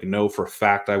 I know for a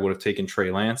fact I would have taken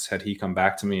Trey Lance had he come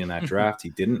back to me in that draft.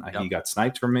 He didn't. Yep. He got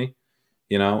sniped from me.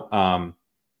 And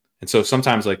so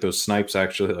sometimes like those snipes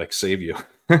actually like save you.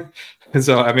 And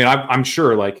so I mean I'm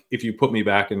sure like if you put me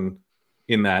back in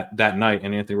that night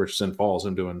and Anthony Richardson falls,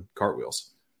 I'm doing cartwheels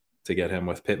to get him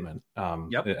with Pittman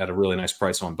at a really nice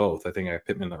price on both. I think I have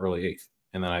Pittman in the early 8th,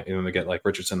 and then I get like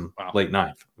Richardson late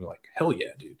 9th. I'm like, hell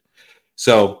yeah, dude.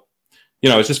 So,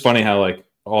 it's just funny how like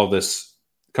all this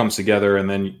comes together. And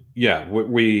then,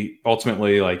 we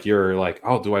ultimately like, you're like,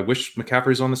 oh, do I wish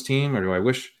McCaffrey's on this team, or do I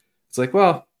wish it's like,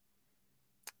 well,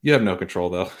 you have no control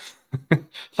though.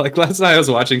 Like last night I was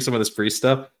watching some of this Brees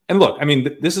stuff, and look, I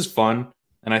mean, this is fun.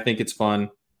 And I think it's fun.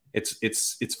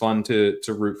 It's fun to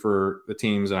root for the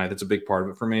teams, and that's a big part of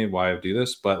it for me, why I do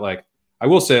this. But like I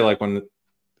will say, like when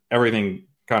everything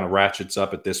kind of ratchets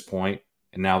up at this point,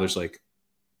 and now there's like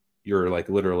you're like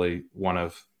literally one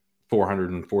of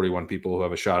 441 people who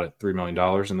have a shot at $3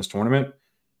 million in this tournament,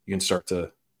 you can start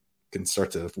to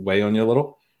weigh on you a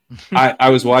little.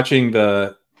 I was watching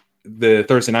the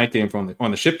Thursday night game on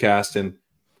the Shipcast, and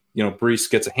Brees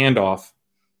gets a handoff.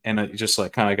 And I just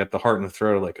like kind of got the heart in the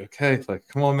throat, like, okay, like,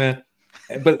 come on, man.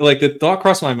 But like the thought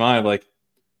crossed my mind, like,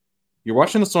 you're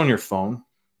watching this on your phone,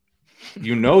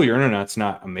 your internet's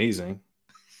not amazing.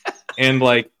 And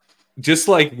like, just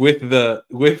like with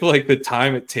the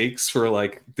time it takes for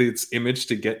like this image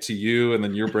to get to you, and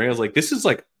then your brain is like, this is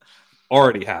like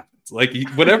already happened. Like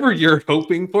whatever you're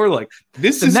hoping for, like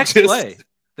this is next play.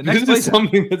 The next play is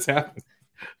something that's happened.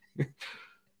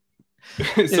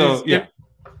 So yeah.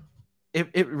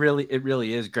 It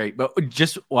really is great. But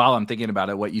just while I'm thinking about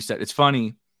it, what you said, it's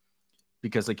funny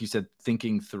because like you said,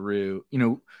 thinking through,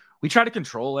 we try to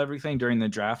control everything during the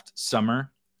draft summer.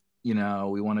 We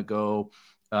want to go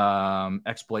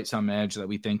exploit some edge that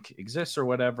we think exists or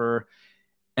whatever.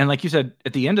 And like you said,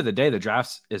 at the end of the day, the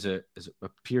drafts is a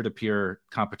peer-to-peer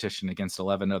competition against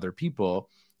 11 other people.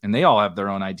 And they all have their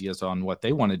own ideas on what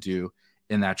they want to do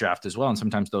in that draft as well. And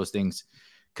sometimes those things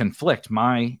conflict.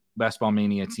 My Best Ball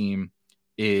Mania team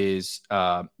is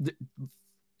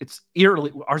it's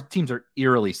eerily, our teams are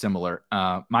eerily similar.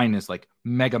 Mine is like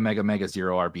mega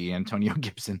zero RB. Antonio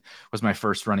Gibson was my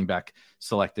first running back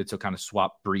selected, so kind of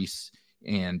swap Brees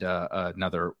and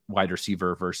another wide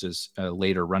receiver versus a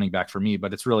later running back for me.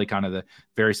 But it's really kind of the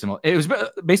very similar. It was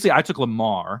basically I took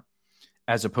Lamar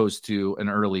as opposed to an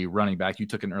early running back. You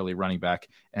took an early running back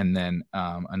and then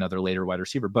another later wide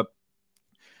receiver. But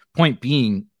point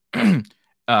being,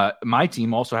 my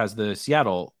team also has the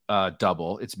Seattle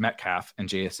double. It's Metcalf and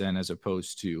JSN as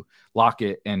opposed to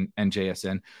Lockett and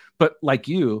JSN. But like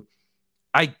you,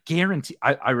 I guarantee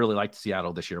I really liked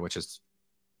Seattle this year, which has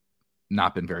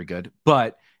not been very good.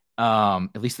 But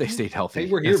at least they stayed healthy.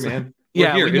 Hey, we're here, man.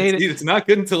 Yeah, we made it. It's not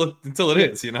good until it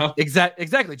is,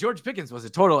 Exactly. George Pickens was a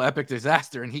total epic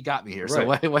disaster, and he got me here.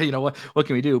 Right. So what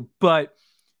can we do? But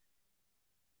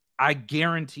I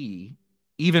guarantee,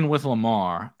 even with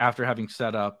Lamar, after having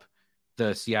set up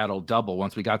the Seattle double,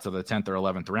 once we got to the 10th or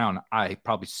 11th round, I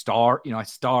probably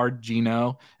starred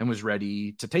Geno and was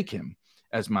ready to take him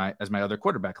as my other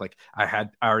quarterback. Like I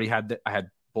had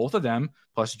both of them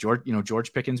plus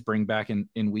George Pickens bring back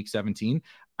in week 17.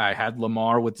 I had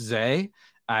Lamar with Zay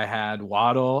I had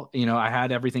Waddle, I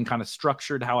had everything kind of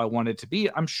structured how I wanted to be.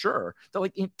 I'm sure that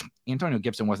like Antonio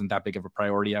Gibson wasn't that big of a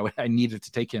priority. I needed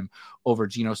to take him over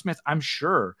Geno Smith. I'm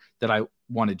sure that I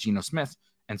wanted Geno Smith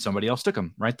and somebody else took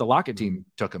him, right? The Lockett team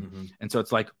took him. Mm-hmm. And so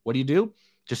it's like, what do?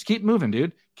 Just keep moving,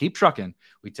 dude. Keep trucking.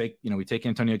 We take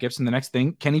Antonio Gibson. The next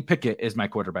thing, Kenny Pickett is my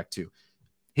quarterback too.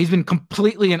 He's been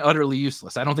completely and utterly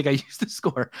useless. I don't think I used to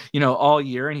score, all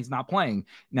year, and he's not playing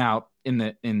now in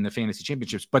the fantasy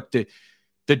championships. But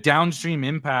the downstream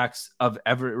impacts of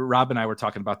Rob and I were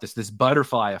talking about this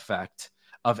butterfly effect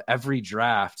of every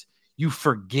draft, you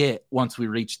forget once we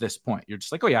reach this point. You're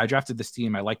just like, oh yeah, I drafted this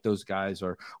team. I like those guys,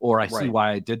 or I see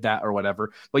why I did that or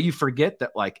whatever. But you forget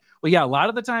that like, well, yeah, a lot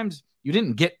of the times you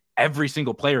didn't get every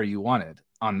single player you wanted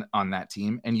on that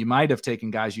team. And you might have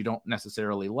taken guys you don't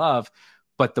necessarily love,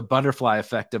 but the butterfly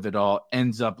effect of it all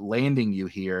ends up landing you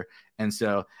here. And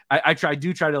so I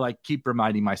do try to like keep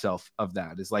reminding myself of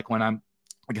that. Is like when I'm,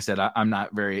 like I said, I'm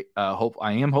not very hopeful.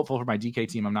 I am hopeful for my DK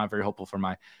team. I'm not very hopeful for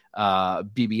my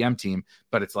BBM team,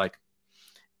 but it's like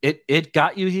it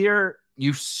got you here.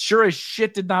 You sure as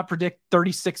shit did not predict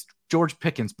 36 George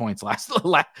Pickens points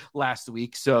last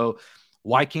week. So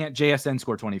why can't JSN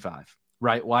score 25?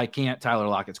 Right? Why can't Tyler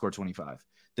Lockett score 25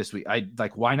 this week?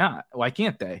 Why not? Why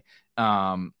can't they?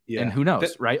 And who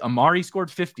knows, right? Amari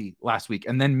scored 50 last week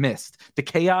and then missed. The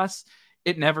chaos,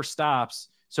 it never stops.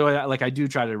 So I do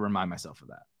try to remind myself of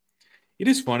that. It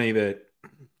is funny that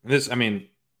the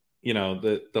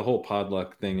whole pod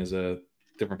luck thing is a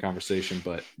different conversation,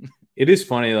 but it is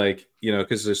funny,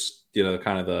 because there's,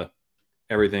 kind of the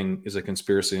everything is a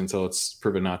conspiracy until it's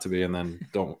proven not to be. And then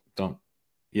don't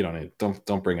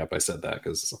bring up I said that,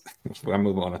 because I'm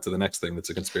moving on to the next thing that's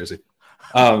a conspiracy.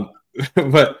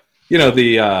 But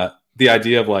the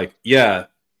idea of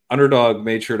Underdog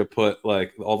made sure to put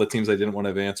like all the teams they didn't want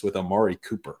to advance with Amari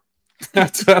Cooper.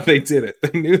 That's how they did it.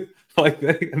 They knew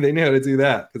they knew how to do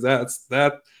that, because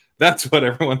that's what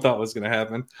everyone thought was going to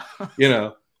happen.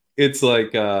 It's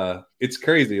like it's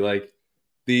crazy. Like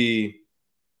the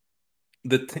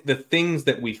things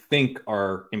that we think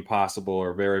are impossible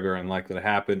or very, very unlikely to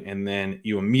happen, and then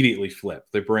you immediately flip.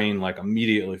 The brain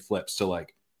immediately flips to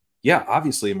yeah,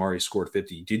 obviously Amari scored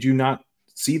 50. Did you not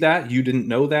see that? You didn't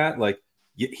know that?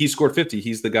 He scored 50.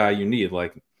 He's the guy you need.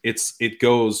 It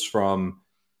goes from,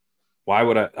 why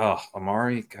would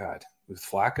Amari, God, with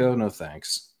Flacco, no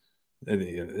thanks.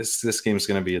 This game's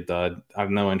going to be a dud. I have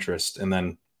no interest. And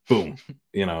then boom,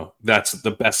 that's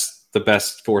the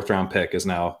best fourth round pick is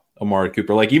now Amari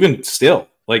Cooper. Even still,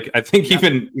 I think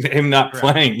even him not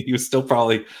playing, he was still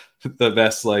probably the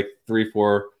best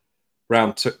 3-4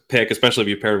 round pick, especially if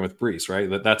you pair him with Brees,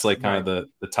 right? That's kind of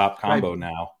the top combo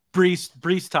now.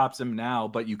 Brees tops him now,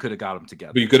 but you could have got them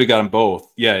together. But you could have got them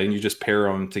both. Yeah, and you just pair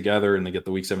them together and they get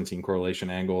the week 17 correlation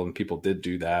angle, and people did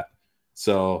do that.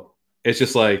 So it's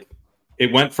just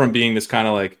it went from being this kind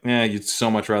of you'd so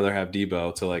much rather have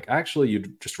Debo to actually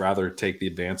you'd just rather take the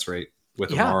advance rate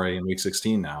with Amari in week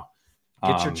 16 now.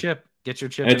 Get your chip.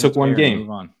 And it took one game.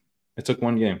 Move on. It took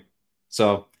one game.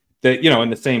 So that, in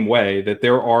the same way that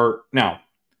there are now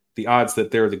the odds that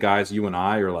they're the guys you and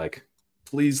I are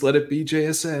please let it be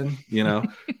JSN,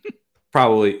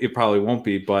 it probably won't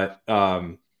be, but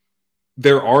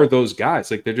there are those guys,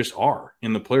 there just are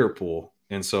in the player pool.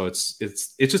 And so it's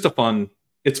just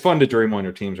it's fun to dream on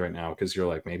your teams right now, because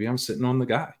you're maybe I'm sitting on the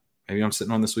guy. Maybe I'm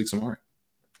sitting on this week's Amari.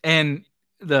 And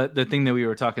the thing that we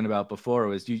were talking about before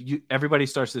was you everybody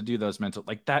starts to do those mental,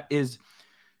 that is,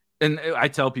 and I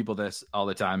tell people this all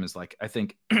the time, is I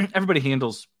think everybody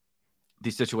handles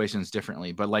these situations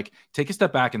differently, but take a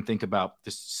step back and think about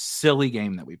this silly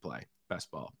game that we play,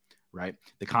 best ball, right?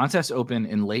 The contests open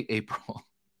in late April.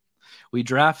 We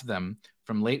draft them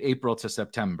from late April to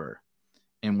September,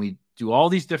 and we do all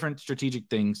these different strategic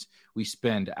things. We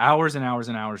spend hours and hours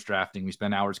and hours drafting. We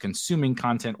spend hours consuming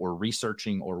content or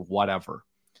researching or whatever.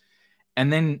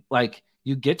 And then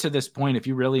you get to this point, if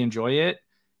you really enjoy it,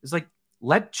 it's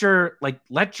let your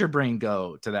brain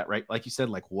go to that, right? Like you said,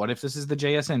 what if this is the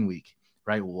JSN week?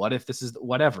 Right? What if this is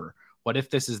whatever? What if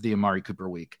this is the Amari Cooper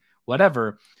week?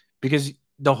 Whatever, because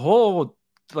the whole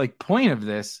point of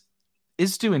this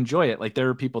is to enjoy it. There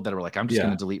are people that are I'm just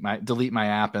going to delete my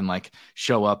app and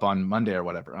show up on Monday or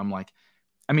whatever. I'm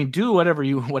do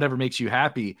whatever makes you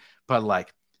happy,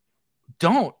 but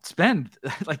don't spend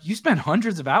you spend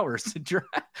hundreds of hours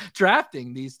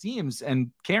drafting these teams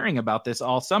and caring about this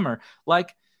all summer.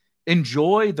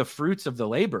 Enjoy the fruits of the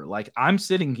labor. I'm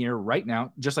sitting here right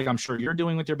now, just I'm sure you're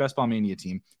doing with your Best Ball Mania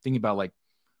team, thinking about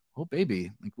oh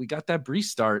baby, like we got that Brees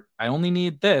start. I only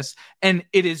need this. And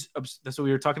it is, that's what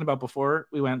we were talking about before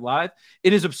we went live.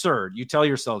 It is absurd. You tell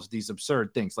yourselves these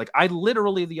absurd things. Like I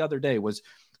literally the other day was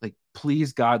like,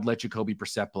 please God, let Jacoby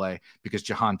Brissett play because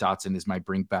Jahan Dotson is my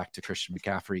bring back to Christian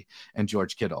McCaffrey and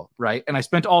George Kittle. Right. And I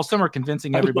spent all summer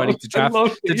convincing everybody to draft.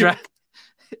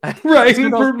 Right.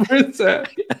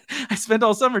 I spent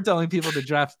all summer telling people to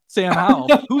draft Sam Howell,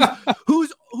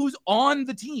 who's on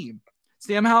the team.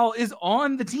 Sam Howell is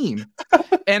on the team,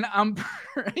 and I'm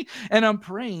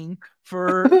praying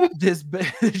for this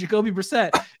Jacoby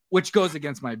Brissett, which goes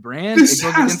against my brand. This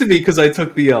has to be because I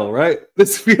took the L, right?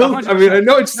 This feels. 100%. I mean, I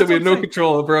know it's still we have no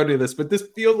control over any of this, but this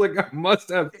feels like I must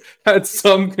have had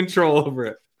some control over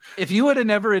it. If you would have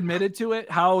never admitted to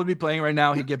it, Howell would be playing right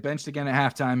now. He'd get benched again at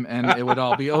halftime, and it would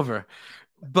all be over.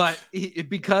 But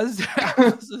because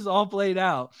this is all played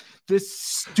out, this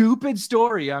stupid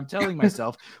story I'm telling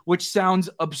myself, which sounds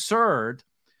absurd,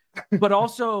 but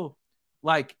also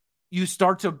like you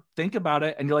start to think about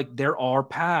it and you're like, there are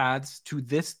paths to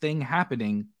this thing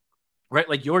happening, right?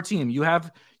 Like your team, you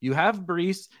have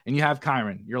Brees and you have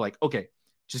Kerrane. You're like, okay,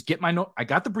 just get my note. I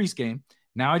got the Brees game.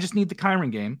 Now I just need the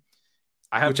Kerrane game.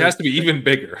 Which has to be even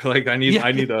bigger. Like I need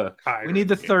we need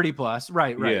the 30 plus.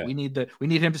 Right. Yeah. We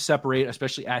need him to separate,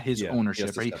 especially at his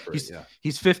ownership. Right.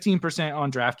 He's 15% on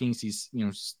DraftKings. He's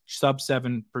sub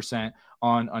 7%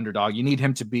 on Underdog. You need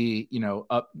him to be,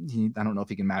 up. I don't know if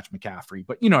he can match McCaffrey,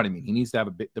 but you know what I mean? He needs to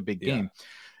have the big game.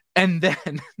 And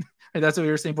then that's what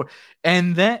we were saying before.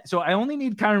 And then so I only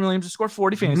need Kyren Williams to score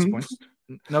 40 fantasy points.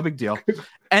 No big deal.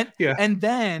 And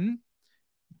then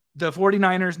the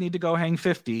 49ers need to go hang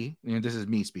 50. This is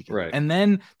me speaking. Right. And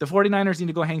then the 49ers need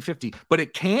to go hang 50, but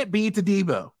it can't be to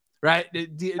Debo, right?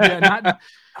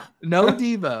 No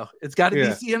Debo. It's got to be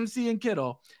CMC and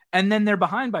Kittle. And then they're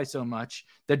behind by so much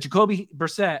that Jacoby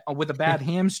Brissett with a bad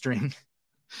hamstring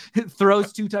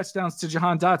throws 2 touchdowns to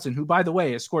Jahan Dotson, who, by the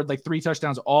way, has scored like 3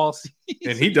 touchdowns all season.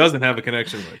 And he doesn't have a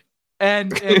connection with.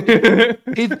 And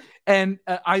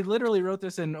I literally wrote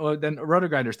this in then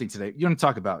RotoGrinders thing today. You want to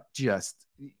talk about just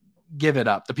give it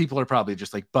up. The people are probably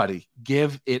just like, buddy,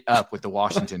 give it up with the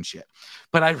Washington shit.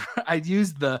 But I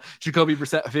used the Jacoby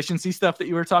Brissett efficiency stuff that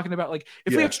you were talking about. Like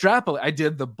if we extrapolate, I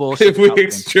did the bullshit. If we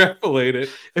extrapolate it,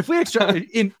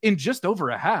 in just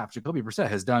over a half, Jacoby Brissett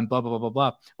has done blah, blah, blah, blah,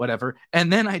 blah, whatever.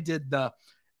 And then I did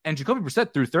and Jacoby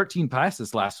Brissett threw 13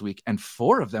 passes last week, and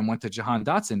 4 of them went to Jahan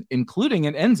Dotson, including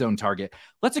an end zone target.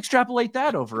 Let's extrapolate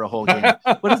that over a whole game.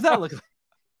 What does that look like?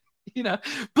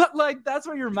 But like that's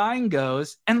where your mind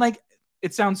goes, and like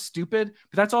it sounds stupid,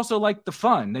 but that's also like the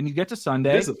fun. Then you get to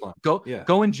Sunday,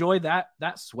 go enjoy that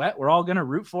sweat. We're all gonna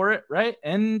root for it, right?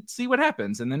 And see what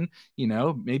happens. And then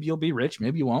maybe you'll be rich,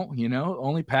 maybe you won't.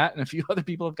 Only Pat and a few other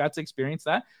people have got to experience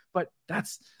that. But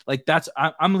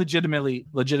I'm legitimately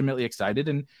excited.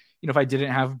 And if I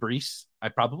didn't have Brees, I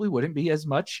probably wouldn't be as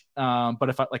much. But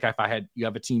if you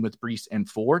have a team with Brees and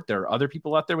Ford, there are other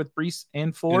people out there with Brees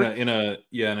and Ford. In an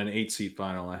 8-seat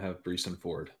final, I have Brees and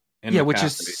Ford. And which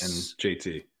is and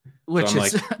JT. Which so I'm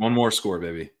is like one more score,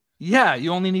 baby. Yeah,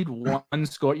 you only need one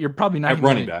score. You're probably not even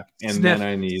running back, and then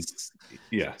I need So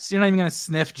you're not even gonna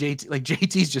sniff JT. Like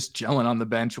JT's just chilling on the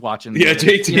bench watching.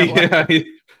 JT.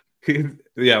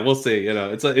 We'll see.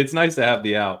 It's nice to have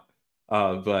the out,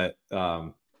 but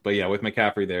yeah, with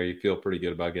McCaffrey there, you feel pretty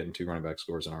good about getting 2 running back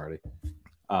scores in already.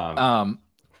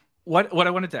 What I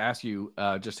wanted to ask you,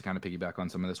 just to kind of piggyback on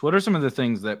some of this, what are some of the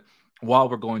things that while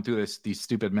we're going through these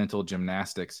stupid mental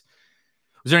gymnastics,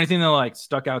 was there anything that like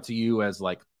stuck out to you as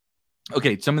like,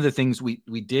 okay, some of the things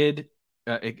we did,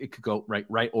 it could go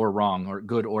right or wrong, or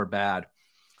good or bad.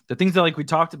 The things that like we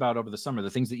talked about over the summer, the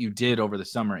things that you did over the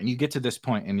summer, and you get to this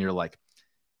point and you're like,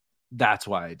 that's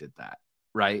why I did that.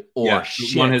 Right. Or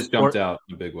one has jumped out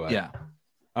in a big way. Yeah.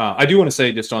 I do want to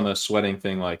say just on the sweating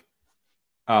thing, like,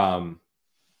 I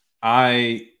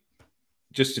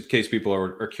just in case people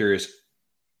are curious,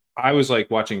 I was like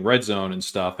watching Red Zone and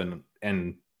stuff, and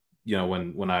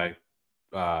when I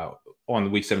on the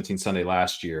Week 17 Sunday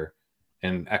last year,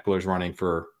 and Eckler's running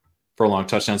for long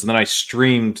touchdowns, and then I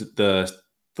streamed the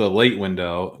late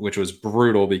window, which was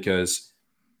brutal because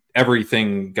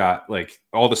everything got like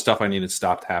all the stuff I needed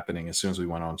stopped happening as soon as we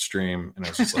went on stream, and I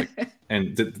was just like,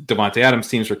 and the Devontae Adams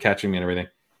teams were catching me and everything,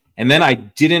 and then I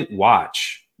didn't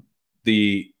watch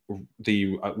the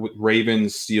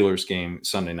Ravens Steelers game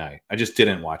Sunday night. I just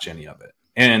didn't watch any of it.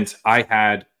 And I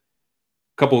had a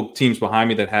couple teams behind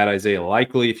me that had Isaiah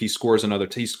Likely. If he scores another,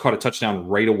 he's caught a touchdown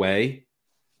right away.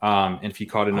 And if he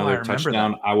caught another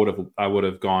touchdown, I would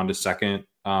have gone to second.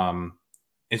 And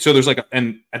so there's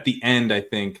and at the end, I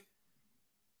think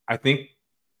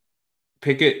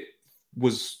Pickett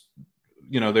was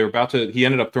they were about to. He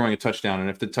ended up throwing a touchdown, and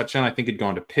if the touchdown I think had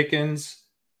gone to Pickens,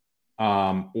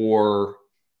 or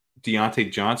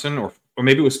Deontay Johnson, or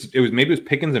maybe it was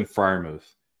Pickens and Freiermuth.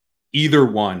 Either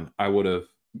one, I would have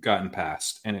gotten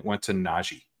past, and it went to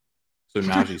Najee. So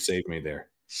Najee saved me there.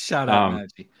 Shout out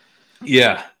Najee.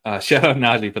 Yeah, shout out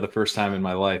Najee for the first time in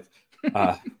my life.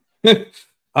 But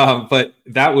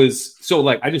that was so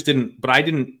like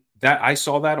I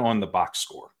saw that on the box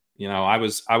score. I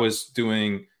was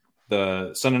doing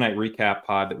the Sunday night recap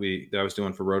pod that I was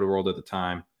doing for Roto World at the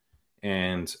time,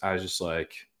 and I was just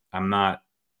like, I'm not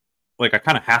like I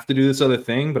kind of have to do this other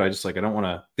thing, but I just like I don't want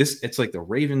to. It's like the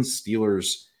Ravens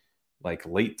Steelers like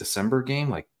late December game.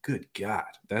 Like, good God,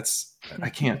 I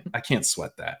can't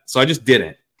sweat that. So I just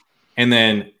didn't, and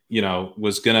then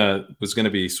was gonna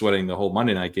be sweating the whole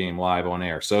Monday night game live on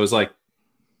air. So it was like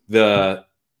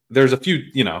there's a few,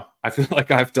 I feel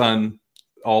like I've done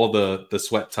all the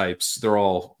sweat types. They're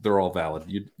all valid.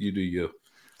 You do you.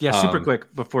 Yeah, super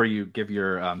quick before you give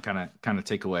your kind of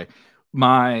takeaway.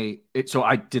 So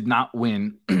I did not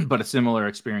win, but a similar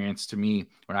experience to me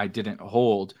where I didn't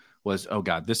hold was, oh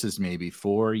God, this is maybe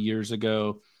 4 or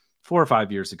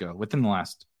 5 years ago, within the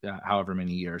last however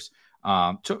many years.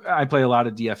 So I play a lot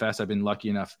of DFS. I've been lucky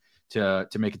enough to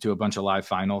make it to a bunch of live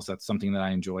finals. That's something that I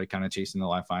enjoy, kind of chasing the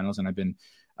live finals. And I've been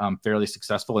fairly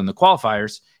successful in the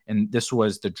qualifiers. And this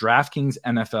was the DraftKings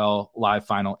NFL live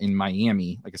final in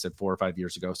Miami, like I said, 4 or 5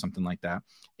 years ago, something like that.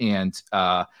 And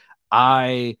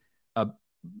the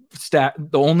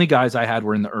only guys I had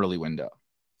were in the early window.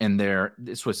 And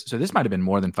this might have been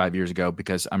more than 5 years ago,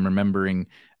 because I'm remembering,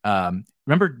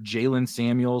 remember Jalen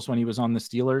Samuels when he was on the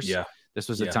Steelers? Yeah. This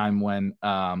was a time when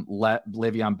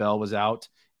Le'Veon Bell was out,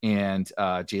 and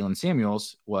Jalen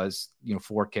Samuels was,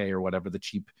 4K or whatever, the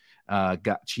cheap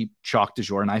chalk du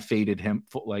jour, and I faded him.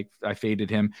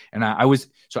 And I was,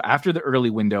 so after the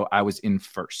early window, I was in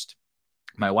first.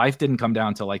 My wife didn't come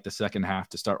down to like the second half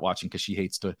to start watching, because she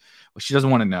doesn't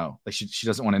want to know. Like she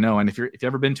doesn't want to know. And if you've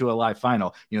ever been to a live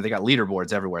final, they got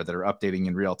leaderboards everywhere that are updating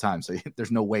in real time. So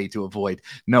there's no way to avoid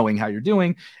knowing how you're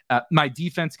doing. My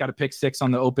defense got a pick 6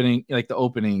 on the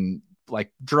opening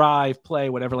drive, play,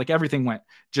 whatever. Like everything went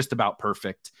just about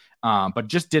perfect, but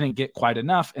just didn't get quite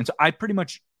enough. And so I pretty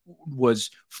much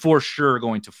was for sure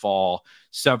going to fall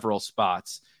several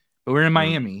spots. But we're in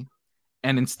Miami.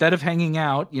 And instead of hanging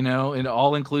out, in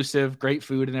all-inclusive, great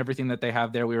food and everything that they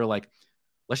have there, we were like,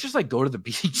 let's just like go to the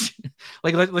beach.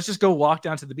 Let's just go walk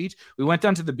down to the beach. We went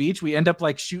down to the beach. We end up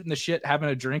like shooting the shit, having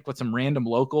a drink with some random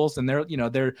locals. And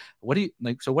what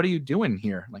are you doing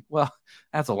here? Like, well,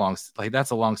 that's a long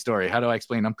story. How do I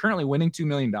explain? I'm currently winning $2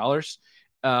 million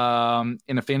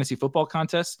in a fantasy football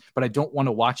contest, but I don't want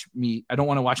to watch my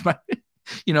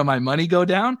my money go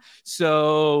down.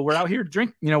 So we're out here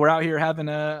we're out here having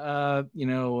a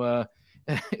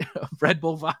Red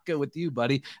Bull vodka with you,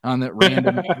 buddy, on that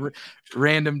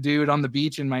random dude on the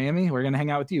beach in Miami. We're going to hang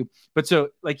out with you. But so,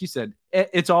 like you said,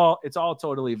 it's all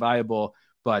totally viable,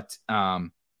 but I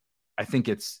think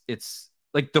it's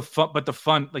like the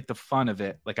fun of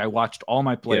it. Like I watched all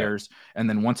my players, and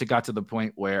then once it got to the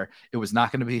point where it was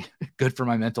not going to be good for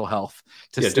my mental health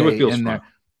to stay in there.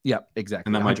 Yeah, exactly.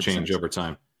 And that 100%. might change over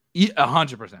time.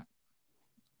 100%.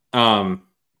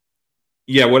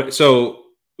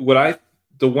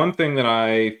 The one thing that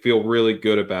I feel really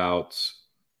good about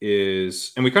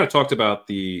is, and we kind of talked about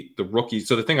the rookies.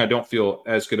 So the thing I don't feel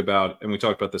as good about, and we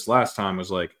talked about this last time,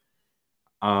 was like,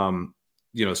 second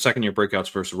year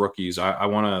breakouts versus rookies. I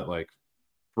want to like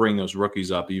bring those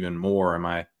rookies up even more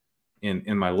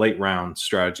in my late round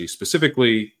strategy,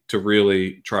 specifically to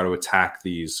really try to attack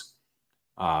these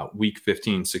week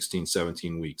 15, 16,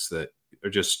 17 weeks that are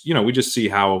just, we just see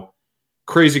how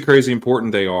crazy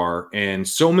important they are. And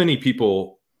so many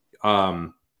people,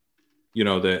 that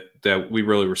we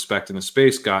really respect in the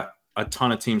space got a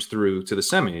ton of teams through to the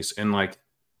semis. And like,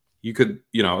 you could,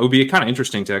 it would be kind of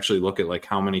interesting to actually look at like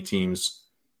how many teams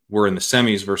were in the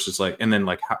semis versus like, and then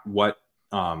like what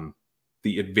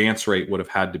the advance rate would have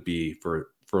had to be for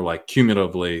like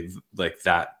cumulatively like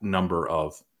that number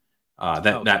of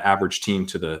that average team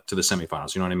to the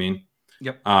semifinals. You know what I mean?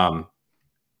 Yep.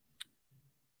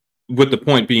 With the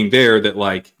point being there that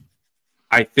like,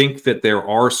 I think that there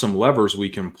are some levers we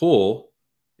can pull,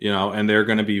 and they're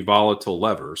going to be volatile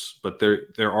levers, but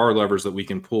there are levers that we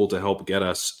can pull to help get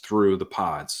us through the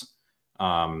pods.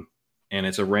 And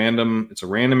it's a random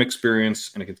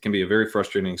experience, and it can be a very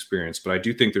frustrating experience, but I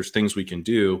do think there's things we can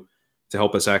do to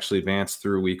help us actually advance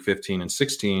through week 15 and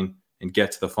 16 and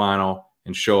get to the final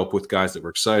and show up with guys that we're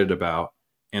excited about.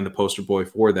 And the poster boy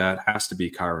for that has to be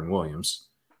Kyren Williams.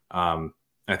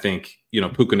 I think,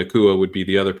 Puka Nacua would be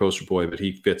the other poster boy, but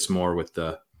he fits more with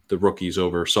the rookies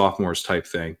over sophomores type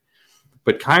thing.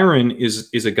 But Kerrane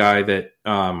is a guy that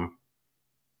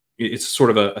it's sort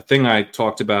of a thing I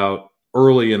talked about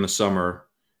early in the summer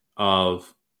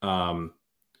of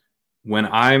when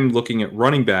I'm looking at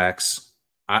running backs,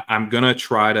 I'm going to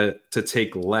try to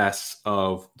take less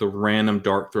of the random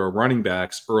dart throw running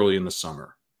backs early in the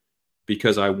summer,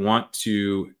 because I was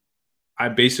going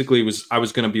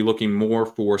to be looking more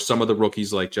for some of the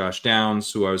rookies like Josh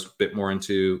Downs, who I was a bit more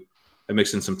into. I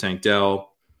mixed in some Tank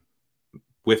Dell,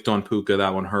 whiffed on Puka.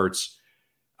 That one hurts.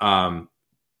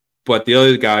 But the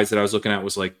other guys that I was looking at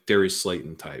was like Darius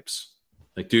Slayton types,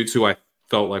 like dudes who I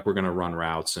felt like were going to run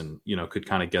routes and, could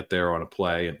kind of get there on a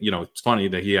play. And, it's funny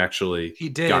that he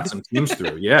did got some teams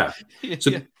through. Yeah.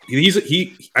 So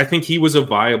I think he was a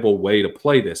viable way to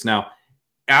play this. Now,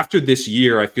 after this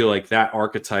year, I feel like that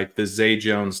archetype, the Zay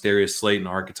Jones, Darius Slayton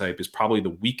archetype, is probably the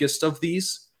weakest of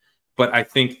these. But I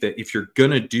think that if you're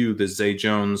going to do the Zay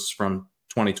Jones from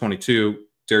 2022,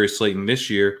 Darius Slayton this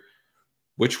year,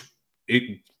 which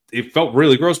it felt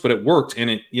really gross, but it worked.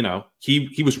 And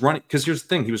he was running, because here's the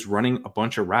thing, he was running a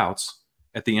bunch of routes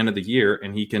at the end of the year,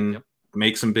 and he can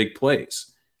make some big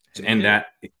plays. And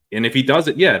if he does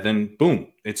it, then boom,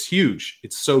 it's huge.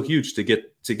 It's so huge to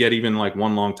get even like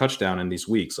one long touchdown in these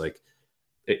weeks. Like,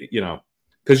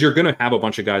 because you're going to have a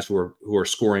bunch of guys who are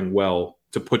scoring well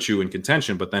to put you in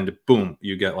contention, but then boom,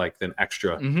 you get like an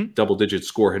extra double-digit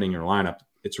score hitting your lineup.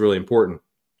 It's really important.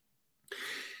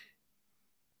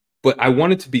 But I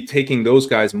wanted to be taking those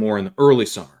guys more in the early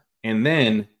summer. And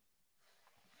then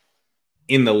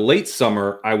in the late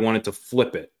summer, I wanted to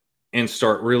flip it and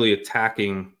start really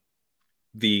attacking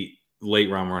the late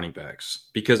round running backs,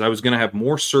 because I was going to have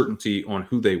more certainty on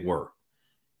who they were.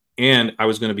 And I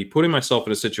was going to be putting myself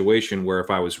in a situation where if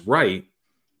I was right,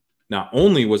 not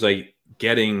only was I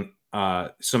getting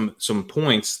some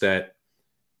points that,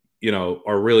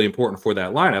 are really important for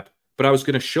that lineup, but I was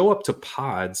going to show up to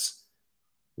pods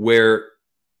where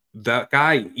that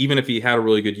guy, even if he had a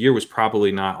really good year, was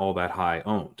probably not all that high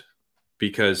owned,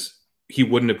 because he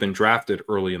wouldn't have been drafted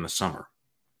early in the summer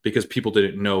because people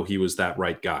didn't know he was that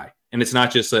right guy. And it's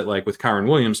not just that, like with Kyren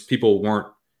Williams,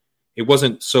 it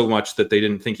wasn't so much that they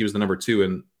didn't think he was the number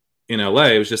 2 in LA.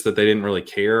 It was just that they didn't really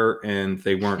care, and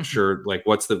they weren't sure, like,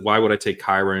 why would I take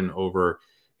Kyren over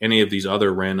any of these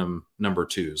other random number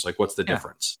 2s? Like, what's the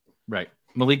difference? Right.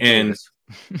 Malik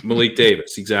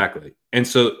Davis, exactly. And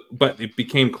so, but it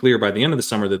became clear by the end of the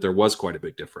summer that there was quite a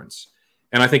big difference.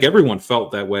 And I think everyone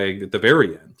felt that way at the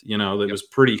very end. That was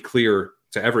pretty clear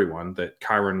to everyone that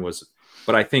Kyren was.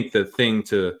 But I think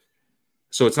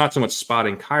so it's not so much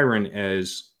spotting Kyren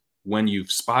as when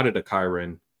you've spotted a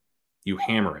Kyren, you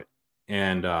hammer it.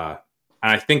 And I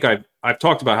think I've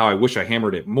talked about how I wish I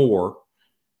hammered it more,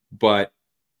 but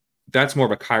that's more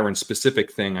of a Kyren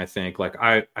specific thing. I think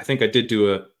I think I did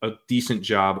do a decent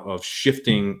job of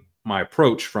shifting my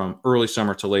approach from early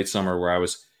summer to late summer, where I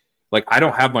was like, I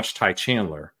don't have much Ty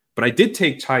Chandler, but I did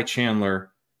take Ty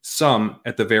Chandler some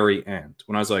at the very end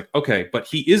when I was like, okay, but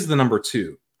he is the number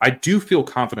 2. I do feel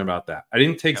confident about that. I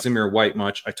didn't take Zamir White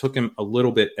much. I took him a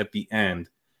little bit at the end,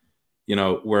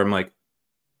 where I'm like,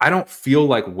 I don't feel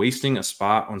like wasting a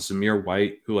spot on Zamir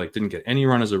White, who didn't get any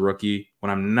run as a rookie, when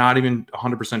I'm not even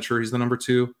 100% sure he's the number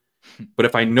 2. But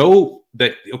if I know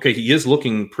that, okay, he is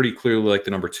looking pretty clearly like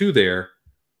the number 2 there,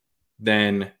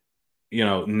 then,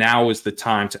 now is the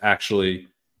time to actually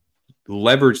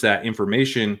leverage that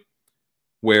information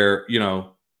where,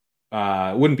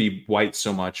 it wouldn't be White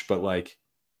so much, but like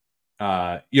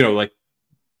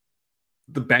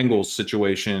the Bengals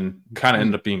situation kind of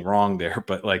ended up being wrong there,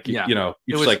 but now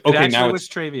it's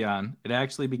Travion. It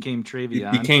actually became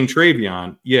Travion. It became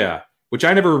Travion, yeah. Which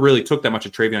I never really took that much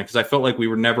of Travion, because I felt like we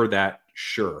were never that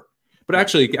sure. But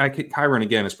actually, Kyren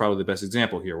again is probably the best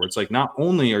example here, where it's like not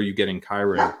only are you getting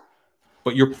Kyren,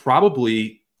 but you're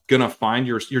probably gonna find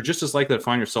you're just as likely to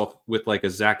find yourself with like a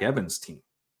Zach Evans team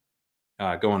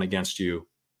going against you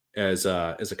as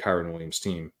a Kyren Williams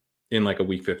team in like a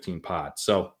Week 15 pod.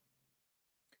 So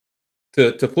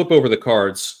to flip over the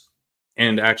cards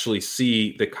and actually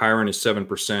see that Kyren is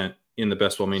 7% in the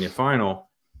Best Ball Mania final,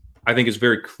 I think is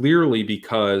very clearly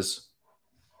because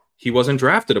he wasn't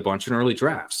drafted a bunch in early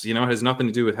drafts. It has nothing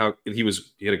to do with how he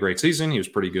had a great season. He was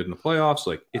pretty good in the playoffs.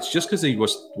 Like, it's just because he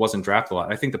wasn't drafted a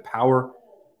lot. I think the power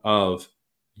of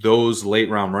those late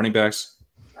round running backs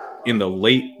in the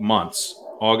late months,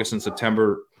 August and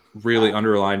September, really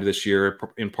underlined this year,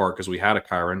 in part because we had a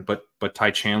Kyren, but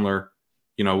Ty Chandler,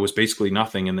 was basically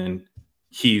nothing. And then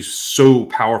he's so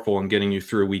powerful in getting you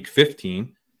through Week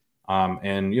 15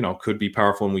 and could be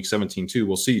powerful in week 17 too.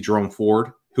 We'll see. Jerome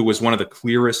Ford, who was one of the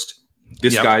clearest.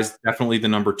 This guy's definitely the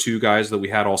number 2 guys that we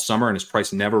had all summer, and his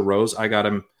price never rose. I got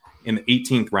him in the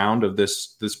 18th round of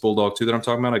this Bulldog 2 that I'm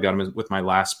talking about. I got him with my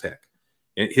last pick.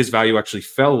 His value actually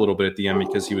fell a little bit at the end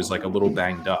because he was like a little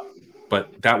banged up.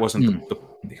 But that wasn't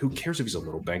who cares if he's a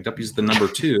little banged up? He's the number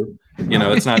 2.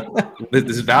 It's not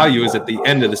this value is at the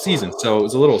end of the season. So it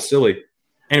was a little silly.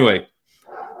 Anyway,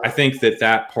 I think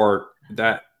that part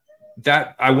that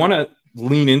I want to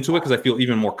lean into it because I feel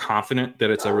even more confident that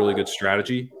it's a really good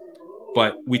strategy.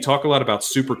 But we talk a lot about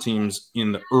super teams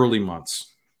in the early months.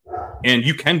 And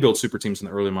you can build super teams in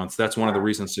the early months. That's one of the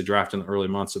reasons to draft in the early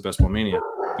months of Best Ball Mania.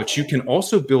 But you can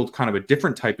also build kind of a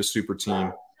different type of super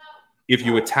team if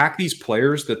you attack these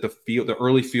players that the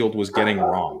early field was getting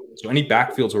wrong. So any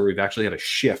backfields where we've actually had a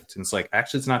shift, and it's like,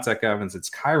 actually, it's not Zach Evans, it's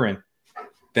Kerrane,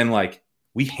 then like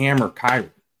we hammer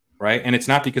Kerrane, right? And it's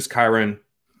not because Kerrane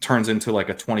turns into like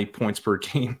a 20 points per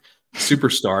game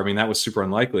superstar. I mean, that was super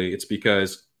unlikely. It's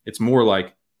because it's more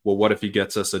like, well, what if he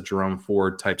gets us a Jerome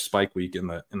Ford type spike week in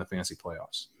the fantasy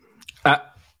playoffs?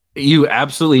 You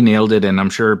absolutely nailed it. And I'm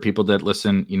sure people that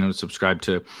listen, subscribe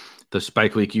to the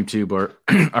Spike Week YouTube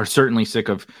are certainly sick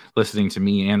of listening to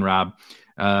me and Rob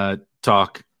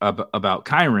talk about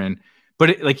Kerrane.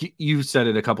 But like you said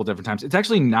it a couple different times, it's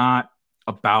actually not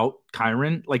about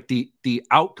Kerrane. Like the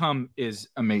outcome is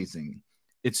amazing.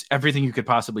 It's everything you could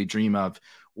possibly dream of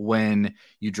when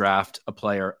you draft a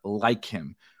player like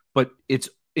him. But it's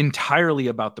entirely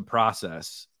about the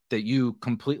process that you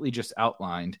completely just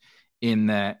outlined, in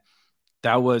that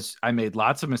I made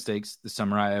lots of mistakes this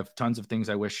summer. I have tons of things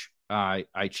I wish I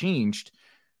changed.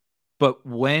 But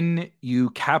when you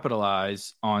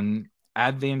capitalize on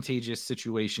advantageous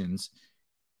situations,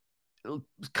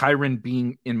 Kerrane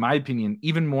being, in my opinion,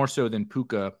 even more so than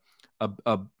Puka,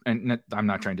 and I'm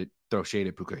not trying to throw shade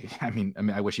at Puka. I mean,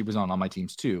 I wish he was on all my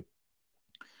teams too.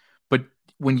 But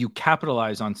when you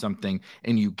capitalize on something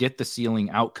and you get the ceiling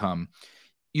outcome,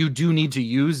 you do need to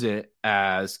use it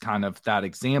as kind of that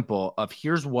example of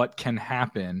here's what can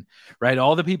happen, right?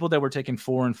 All the people that were taking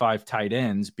 4 and 5 tight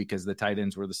ends because the tight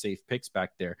ends were the safe picks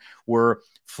back there were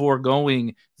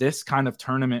foregoing this kind of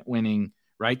tournament winning,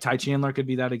 right? Ty Chandler could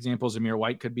be that example. Zamir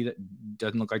White could be that.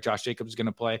 Doesn't look like Josh Jacobs is going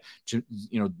to play.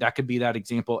 That could be that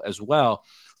example as well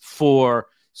for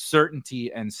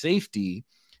certainty and safety.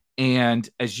 And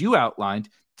as you outlined,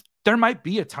 there might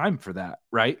be a time for that,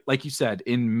 right? Like you said,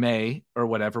 in May or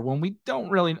whatever, when we don't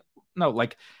really know,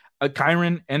 like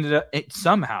Kerrane ended up, it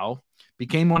somehow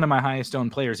became one of my highest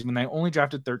owned players, even though I only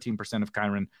drafted 13% of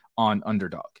Kerrane on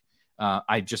Underdog.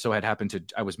 I just so had happened to,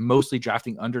 I was mostly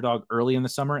drafting Underdog early in the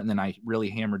summer, and then I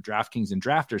really hammered DraftKings and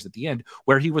Drafters at the end,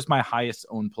 where he was my highest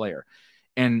owned player.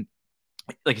 And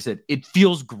like I said, it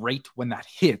feels great when that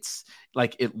hits.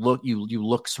 Like you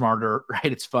look smarter, right?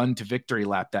 It's fun to victory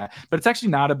lap that, but it's actually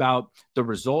not about the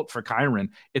result for Kerrane.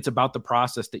 It's about the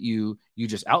process that you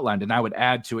just outlined. And I would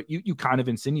add to it, you kind of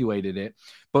insinuated it,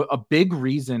 but a big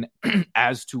reason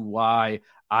as to why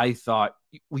I thought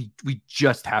we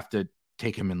just have to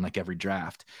take him in like every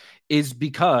draft is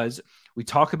because we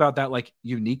talk about that like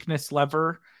uniqueness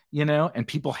lever, and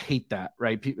people hate that,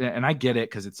 right? And I get it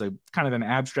because it's a kind of an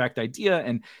abstract idea,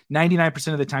 and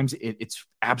 99% of the times it's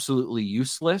absolutely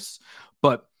useless.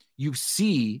 But you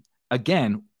see,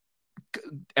 again,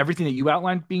 everything that you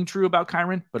outlined being true about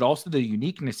Kerrane, but also the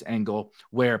uniqueness angle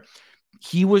where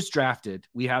he was drafted.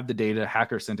 We have the data.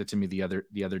 Hacker sent it to me the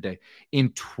other day.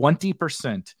 In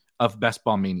 20% of Best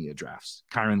Ball Mania drafts,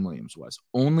 Kerrane Williams was.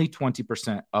 Only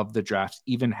 20% of the drafts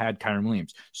even had Kerrane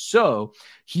Williams. So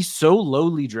he's so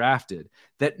lowly drafted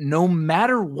that no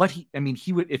matter what he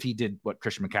would, if he did what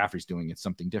Christian McCaffrey's doing, it's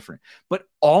something different. But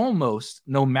almost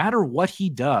no matter what he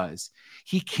does,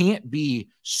 he can't be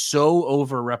so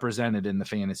overrepresented in the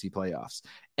fantasy playoffs.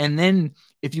 And then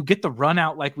if you get the run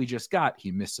out like we just got,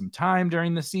 he missed some time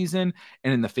during the season.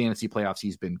 And in the fantasy playoffs,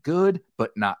 he's been good,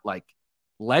 but not like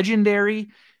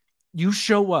legendary. You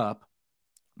show up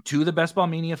to the Best Ball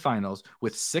Mania finals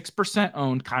with 6%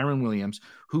 owned Kerrane Williams,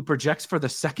 who projects for the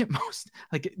second most,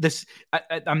 like this,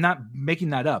 I'm not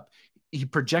making that up. He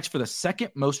projects for the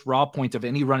second most raw points of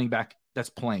any running back that's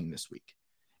playing this week.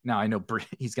 Now I know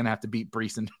he's going to have to beat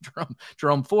Brees and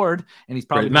Jerome Ford, and he's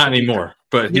probably not anymore,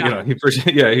 but he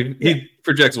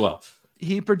projects well.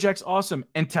 He projects awesome.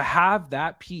 And to have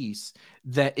that piece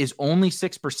that is only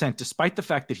 6%, despite the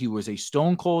fact that he was a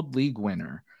stone cold league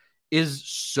winner, is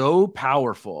so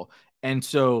powerful. And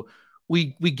so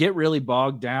we get really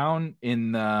bogged down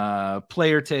in the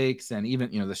player takes and even,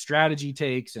 the strategy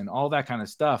takes and all that kind of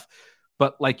stuff.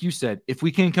 But like you said, if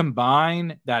we can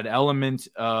combine that element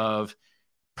of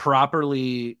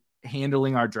properly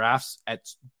handling our drafts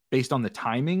based on the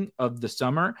timing of the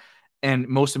summer, and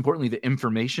most importantly, the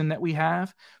information that we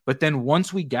have. But then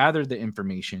once we gather the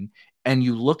information and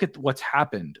you look at what's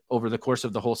happened over the course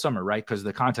of the whole summer, right? Because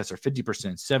the contests are 50%,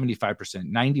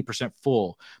 75%, 90%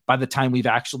 full by the time we've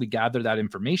actually gathered that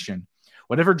information.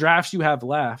 Whatever drafts you have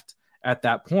left at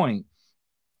that point,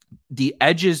 the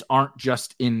edges aren't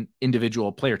just in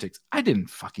individual player takes. I didn't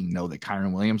fucking know that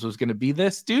Kyren Williams was going to be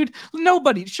this, dude.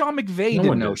 Nobody. Sean McVay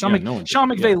didn't know. Sean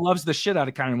McVay loves the shit out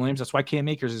of Kyren Williams. That's why Cam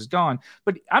Akers is gone.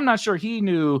 But I'm not sure he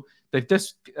knew that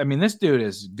this dude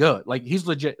is good. Like, he's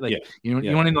legit. Like, you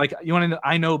want to,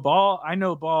 I know ball,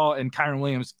 and Kyren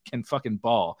Williams can fucking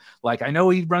ball. Like, I know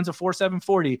he runs a 4.7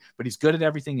 40, but he's good at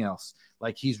everything else.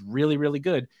 Like, he's really, really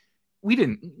good. We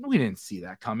didn't see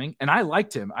that coming, and I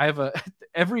liked him. I have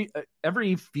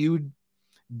every few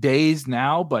days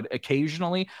now, but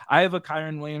occasionally I have a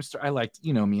Kyren Williams. I liked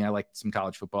some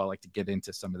college football. I like to get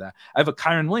into some of that. I have a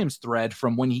Kyren Williams thread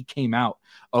from when he came out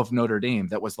of Notre Dame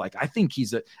that was like, I think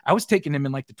I was taking him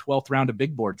in like the 12th round of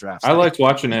big board drafts. I liked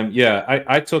watching him. Yeah,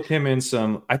 I took him in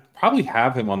some. I probably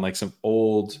have him on like some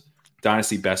old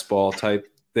Dynasty Best Ball type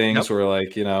things where,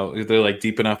 like, they're like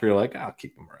deep enough. You're like, I'll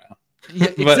keep him around. Yeah,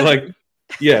 exactly. But like,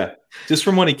 yeah, just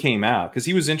from when he came out, because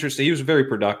he was interesting. He was very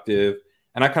productive,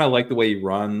 and I kind of like the way he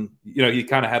run. He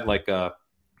kind of had like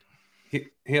he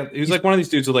was like one of these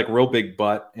dudes with like real big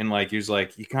butt, and like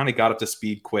he kind of got up to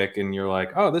speed quick, and you're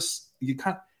like, oh, you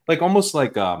kind of like almost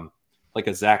like a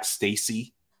Zach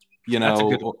Stacy,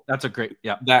 That's a great,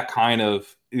 yeah. That kind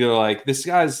of, like, this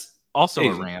guy's also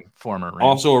a Ram, former Ram,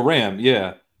 also a Ram,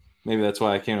 yeah. Maybe that's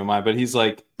why I came to mind. But he's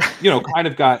like, kind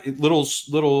of got little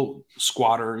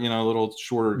squatter, little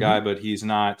shorter guy, but he's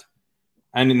not,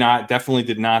 definitely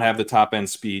did not have the top end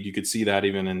speed. You could see that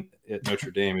even at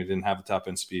Notre Dame, he didn't have the top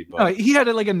end speed. But no, he had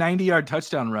like a 90-yard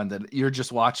touchdown run that you're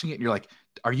just watching it and you're like,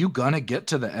 are you gonna get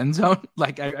to the end zone?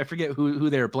 Like, I forget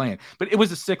who they were playing, but it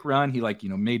was a sick run. He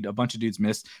made a bunch of dudes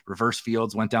miss reverse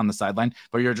fields, went down the sideline,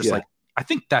 but you're just like, I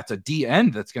think that's a D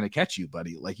end that's going to catch you,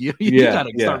 buddy. Like, you got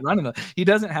to start running. He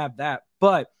doesn't have that,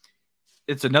 but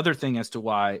it's another thing as to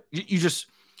why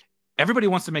everybody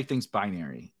wants to make things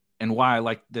binary. And why I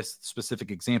like this specific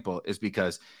example is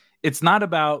because it's not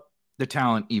about the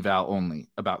talent eval only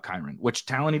about Kyren, which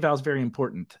talent eval is very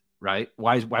important, right?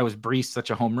 Why was Brees such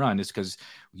a home run is because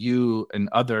you and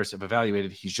others have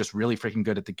evaluated he's just really freaking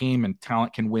good at the game, and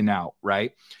talent can win out,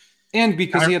 right? And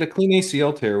because he had a clean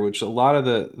ACL tear, which a lot of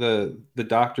the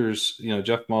doctors,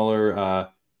 Jeff Mueller,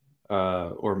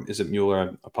 or is it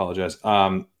Mueller? I apologize.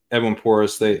 Edwin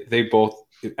Porras, they both,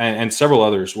 and several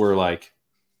others were like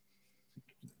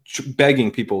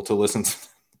begging people to listen to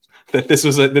that this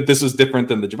was different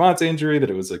than the Javonte injury, that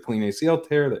it was a clean ACL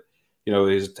tear, that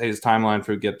his timeline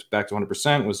for get back to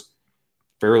 100% was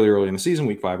fairly early in the season,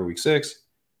 week 5 or week 6.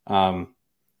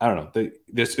 I don't know.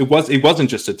 It wasn't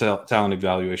just a talent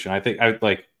evaluation. I think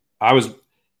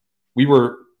we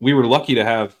were lucky to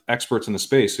have experts in the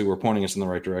space who were pointing us in the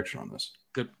right direction on this.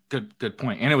 Good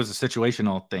point. And it was a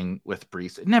situational thing with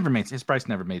Brees. His price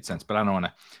never made sense, but I don't want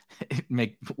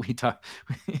to talk.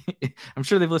 I'm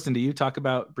sure they've listened to you talk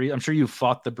about Brees. I'm sure you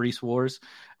fought the Brees wars.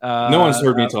 No one's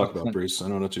heard me talk about Brees. I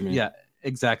don't know what you mean. Yeah,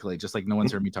 exactly. Just like no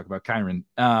one's heard me talk about Kyren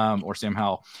or Sam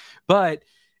Howell, but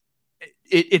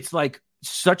it's like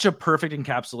such a perfect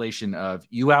encapsulation of,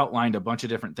 you outlined a bunch of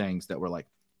different things that were like,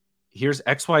 here's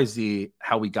XYZ,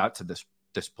 how we got to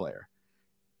this player.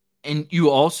 And you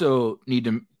also need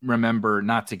to remember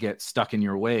not to get stuck in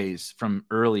your ways from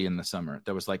early in the summer.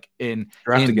 That was like in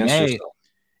May. Yourself.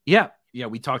 Yeah.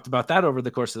 We talked about that over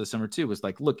the course of the summer too. It was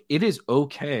like, look, it is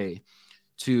okay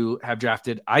to have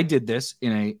drafted. I did this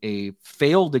in a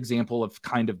failed example of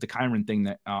kind of the Kyren thing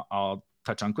that I'll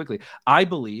touch on quickly. I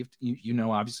believed,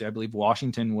 obviously I believe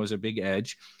Washington was a big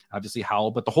edge, obviously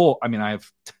Howell, but I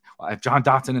have John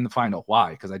Dotson in the final.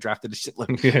 Why? Because I drafted a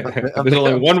shitload. There's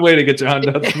only one way to get John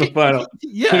Dotson in the final.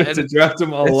 To draft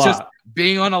him a lot. Just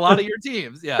being on a lot of your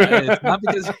teams. Yeah, it's not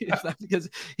because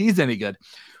he's any good.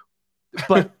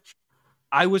 But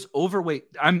I was overweight.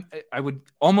 I would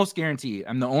almost guarantee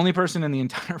I'm the only person in the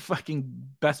entire fucking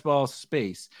best ball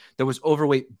space that was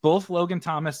overweight, both Logan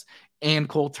Thomas and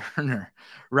Cole Turner,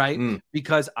 right?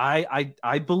 Because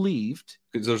I believed,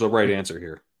 because there's a right answer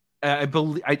here. I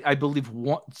believe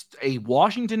a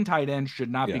Washington tight end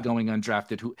should not be going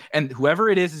undrafted. Whoever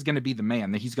it is going to be the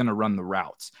man that he's going to run the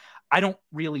routes. I don't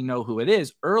really know who it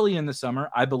is. Early in the summer,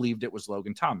 I believed it was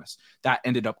Logan Thomas. That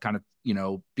ended up kind of,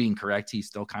 being correct. He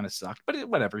still kind of sucked, but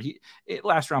whatever.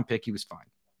 Last round pick, he was fine.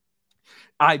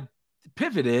 I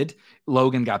pivoted.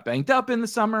 Logan got banged up in the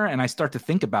summer, and I start to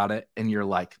think about it, and you're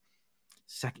like,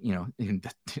 second,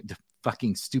 the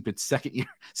fucking stupid second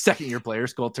year player,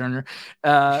 Cole Turner,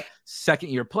 second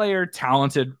year player,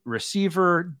 talented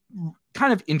receiver,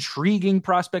 kind of intriguing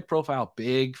prospect profile,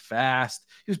 big, fast.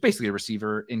 He was basically a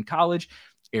receiver in college.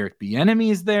 Eric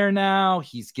Bieniemy is there now.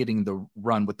 He's getting the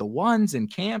run with the ones in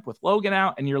camp with Logan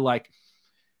out. And you're like,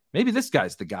 maybe this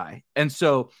guy's the guy. And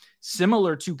so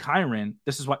similar to Kerrane,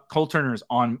 this is what Cole Turner is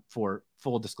on, for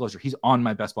full disclosure. He's on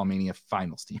my Best Ball Mania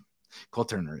finals team. Cole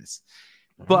Turner is.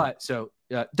 But so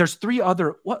there's three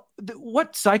other, what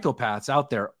psychopaths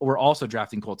out there were also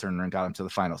drafting Cole Turner and got him to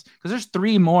the finals? Because there's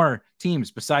three more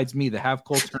teams besides me that have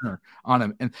Cole Turner on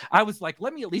him. And I was like,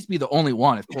 let me at least be the only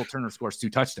one if Cole Turner scores 2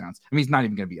 touchdowns. I mean, he's not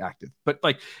even going to be active. But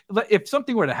like, if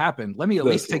something were to happen, let me at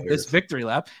least take this victory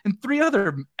lap. And 3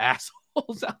 other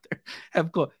assholes out there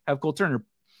have Cole Turner.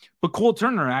 But Cole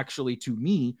Turner actually, to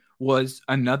me, was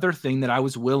another thing that I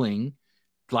was willing,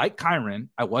 like Kerrane.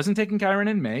 I wasn't taking Kerrane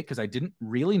in May because I didn't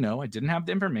really know. I didn't have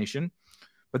the information.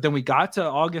 But then we got to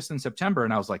August and September,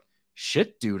 and I was like,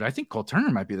 shit, dude, I think Cole Turner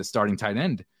might be the starting tight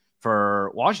end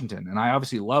for Washington. And I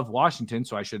obviously love Washington,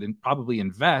 so I should probably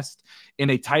invest in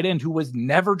a tight end who was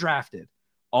never drafted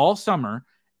all summer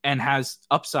and has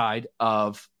upside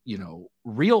of,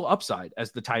 real upside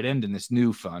as the tight end in this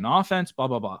new fun offense, blah,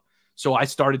 blah, blah. So I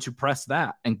started to press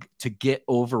that and to get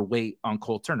overweight on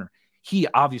Cole Turner. He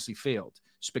obviously failed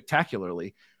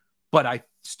spectacularly, but I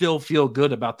still feel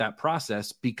good about that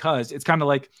process because it's kind of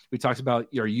like we talked about,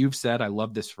 or you've said, I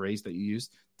love this phrase that you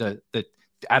used, the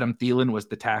Adam Thielen was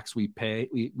the tax we pay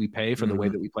for the way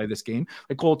that we play this game.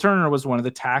 Like Cole Turner was one of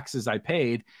the taxes I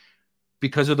paid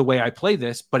because of the way I play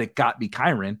this, but it got me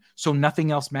Kerrane. So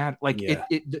nothing else mattered.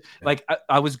 Like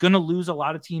I was going to lose a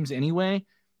lot of teams anyway.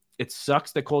 It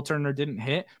sucks that Cole Turner didn't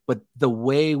hit, but the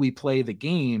way we play the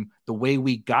game, the way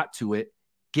we got to it,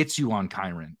 gets you on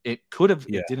Kerrane. It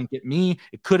didn't get me.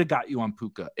 It could have got you on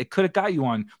Puka. It could have got you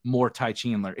on more Ty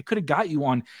Chandler. It could have got you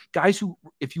on guys who,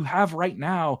 if you have right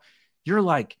now, you're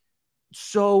like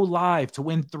so live to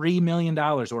win $3 million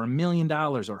or $1 million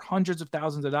or hundreds of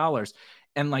thousands of dollars.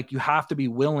 And like, you have to be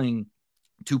willing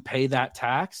to pay that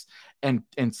tax and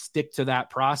stick to that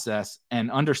process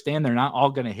and understand they're not all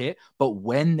going to hit, but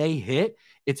when they hit,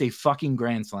 it's a fucking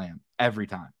grand slam every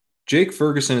time. Jake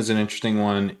Ferguson is an interesting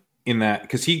one in that,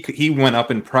 because he went up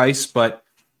in price, but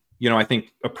I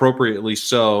think appropriately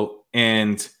so.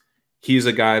 And he's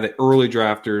a guy that early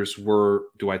drafters were,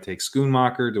 do I take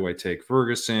Schoonmaker? Do I take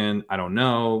Ferguson? I don't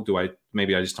know.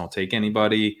 Maybe I just don't take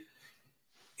anybody.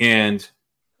 And,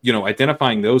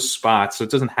 identifying those spots, so it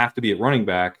doesn't have to be at running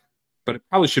back, but it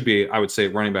probably should be, I would say,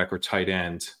 running back or tight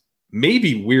end.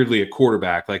 Maybe weirdly a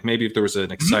quarterback. Like maybe if there was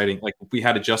an exciting, like if we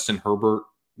had a Justin Herbert,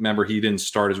 remember he didn't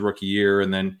start his rookie year,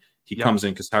 and then he comes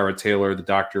in because Tyrod Taylor, the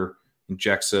doctor,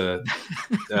 injects a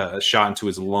shot into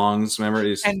his lungs. Remember,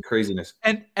 it's craziness.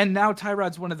 And now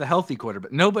Tyrod's one of the healthy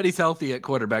quarterbacks. Nobody's healthy at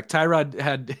quarterback. Tyrod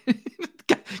had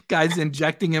guys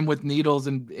injecting him with needles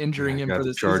and injuring him for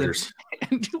the Chargers. Season.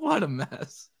 And what a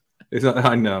mess.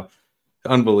 I know.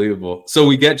 Unbelievable. So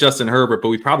we get Justin Herbert, but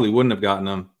we probably wouldn't have gotten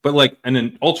him. But like in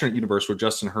an alternate universe where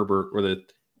Justin Herbert, where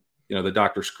the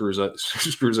doctor screws over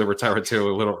Tyrod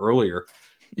Taylor a little earlier,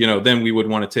 then we would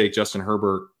want to take Justin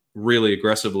Herbert really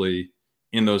aggressively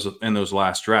in those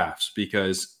last drafts,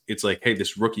 because it's like, hey,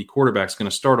 this rookie quarterback's going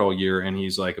to start all year, and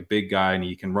he's like a big guy and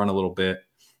he can run a little bit,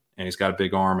 and he's got a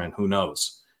big arm, and who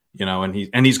knows, and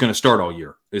he's going to start all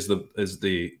year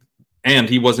and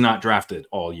he was not drafted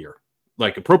all year,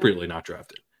 like appropriately not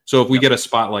drafted. So if we get a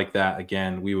spot like that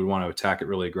again, we would want to attack it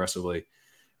really aggressively.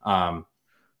 The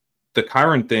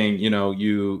Kerrane thing,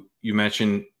 you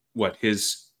mentioned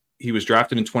he was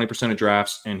drafted in 20% of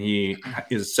drafts, and he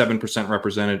is 7%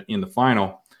 represented in the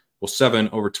final. Well, 7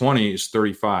 over 20 is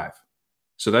 35.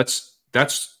 So that's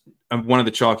one of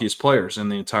the chalkiest players in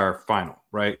the entire final,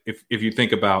 right? If you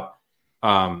think about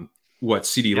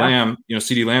CD Lamb,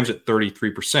 CD Lamb's at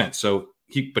 33%. So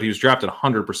he was drafted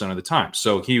 100% of the time.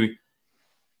 So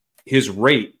his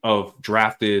rate of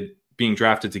being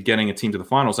drafted to getting a team to the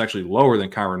final is actually lower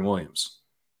than Kyren Williams.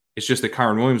 It's just that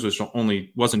Kyren Williams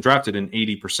wasn't drafted in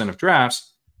 80% of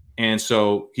drafts, and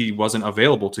so he wasn't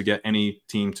available to get any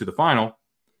team to the final.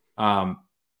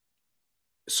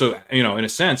 So in a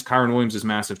sense, Kyren Williams is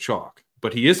massive chalk,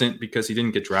 but he isn't, because he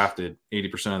didn't get drafted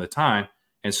 80% of the time.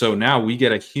 And so now we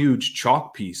get a huge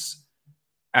chalk piece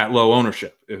at low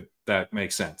ownership, if that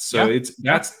makes sense. So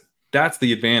that's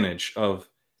the advantage of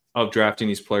drafting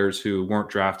these players who weren't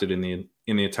drafted in the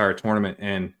entire tournament,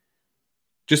 and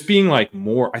just being like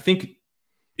more. I think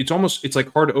it's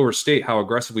like hard to overstate how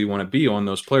aggressive we want to be on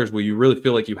those players where you really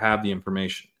feel like you have the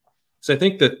information. So I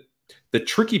think that the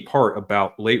tricky part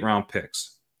about late round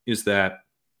picks is that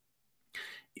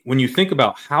when you think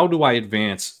about how do I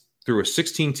advance through a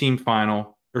 16-team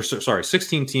final,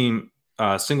 16-team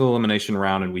single elimination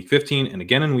round in week 15 and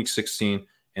again in week 16,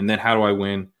 and then how do I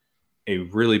win a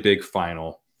really big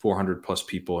final, 400 plus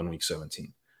people in week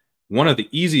 17? One of the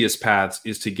easiest paths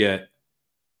is to get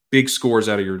big scores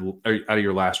out of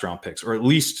your last round picks, or at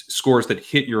least scores that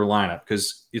hit your lineup,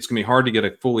 because it's going to be hard to get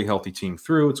a fully healthy team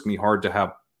through. It's going to be hard to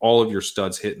have all of your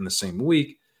studs hit in the same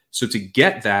week. So to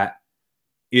get that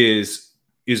is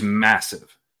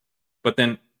massive. But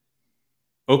then,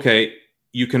 okay,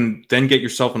 you can then get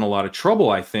yourself in a lot of trouble,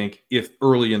 I think, if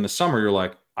early in the summer you're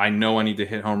like, I know I need to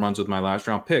hit home runs with my last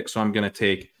round pick, so I'm going to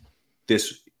take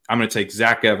this. I'm going to take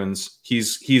Zach Evans.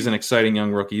 He's an exciting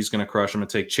young rookie. He's going to crush. I'm going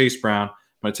to take Chase Brown.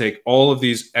 I'm going to take all of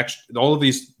these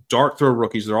dart throw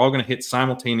rookies. They're all going to hit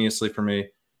simultaneously for me.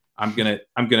 I'm going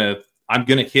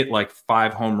to hit like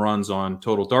 5 home runs on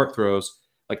total dart throws.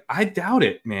 Like, I doubt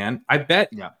it, man. I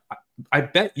bet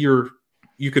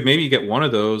you could maybe get one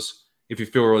of those if you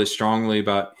feel really strongly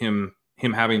about him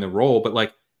having the role. But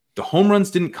like, the home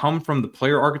runs didn't come from the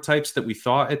player archetypes that we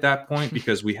thought at that point,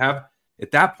 because we have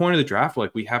at that point of the draft,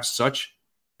 like, we have such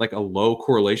like a low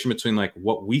correlation between like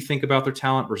what we think about their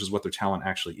talent versus what their talent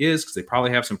actually is, because they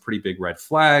probably have some pretty big red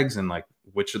flags, and like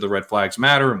which of the red flags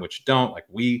matter and which don't. Like,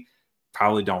 we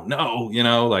probably don't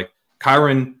know, like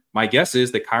Kerrane, my guess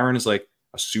is that Kerrane is like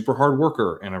a super hard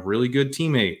worker and a really good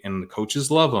teammate, and the coaches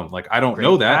love him. Like, I don't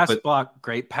know that, but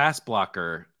great pass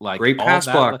blocker, like great pass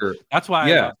blocker. That's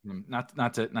why, I love him.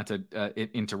 Not to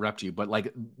interrupt you, but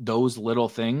like those little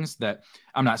things that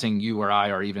I'm not saying you or I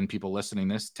or even people listening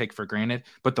to this take for granted,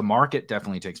 but the market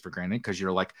definitely takes for granted, because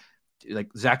you're like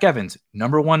Zach Evans,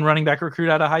 #1 running back recruit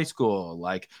out of high school.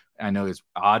 Like, I know his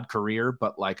odd career,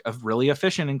 but like really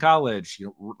efficient in college.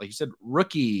 Like you said,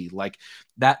 rookie, like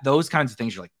that. Those kinds of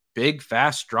things. You're like, big,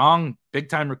 fast, strong, big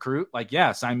time recruit. Like,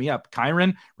 yeah, sign me up.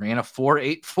 Kerrane ran a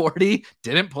 4.8 40,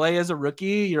 didn't play as a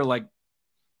rookie. You're like,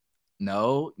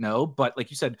 no. But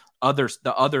like you said,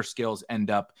 the other skills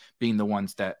end up being the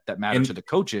ones that matter to the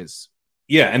coaches.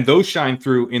 Yeah. And those shine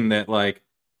through in that, like,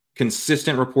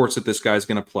 consistent reports that this guy's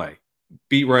going to play.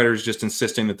 Beat writers just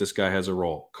insisting that this guy has a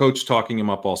role. Coach talking him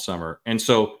up all summer. And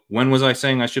so when was I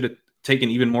saying I should have taken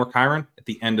even more Kerrane? At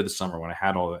the end of the summer, when I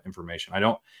had all the information. I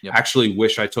don't actually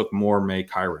wish I took more May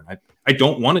Kerrane. I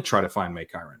don't want to try to find May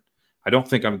Kerrane. I don't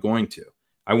think I'm going to.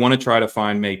 I want to try to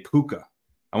find May Puka.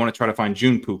 I want to try to find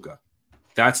June Puka.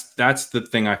 That's the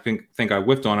thing I think I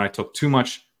whiffed on. I took too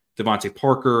much Devontae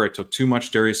Parker. I took too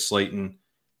much Darius Slayton.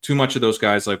 Too much of those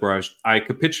guys, like where I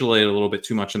capitulated a little bit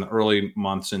too much in the early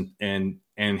months and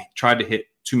tried to hit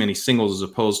too many singles, as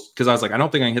opposed, because I was like, I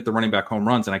don't think I can hit the running back home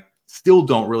runs, and I still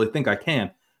don't really think I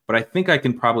can, but I think I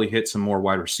can probably hit some more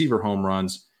wide receiver home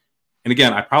runs. And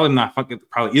again,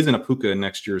 probably isn't a Puka in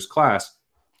next year's class,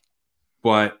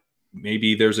 but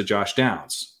maybe there's a Josh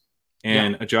Downs,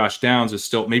 and a Josh Downs is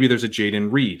still, maybe there's a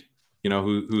Jaden Reed,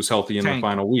 who's healthy in the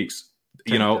final weeks,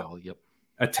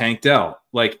 a Tank Dell,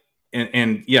 like,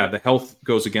 and yeah, the health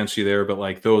goes against you there, but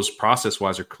like those process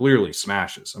wise are clearly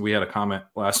smashes. And we had a comment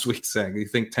last week saying, "You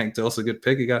think Tank Dell's a good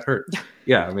pick? He got hurt."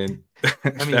 Yeah, I mean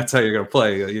that's how you're going to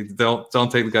play. You don't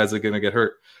take the guys that are going to get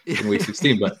hurt in week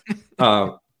 16. But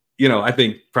I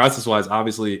think process wise,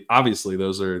 obviously,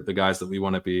 those are the guys that we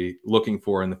want to be looking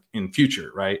for in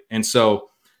future, right? And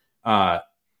so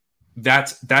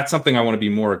that's something I want to be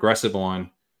more aggressive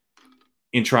on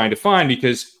in trying to find,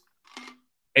 because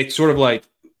it's sort of like,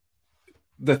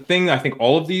 the thing I think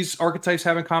all of these archetypes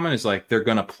have in common is like they're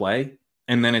going to play,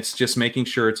 and then it's just making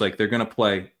sure it's like they're going to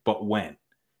play, but when.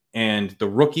 And the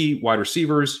rookie wide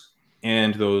receivers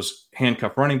and those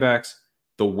handcuff running backs,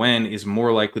 the when is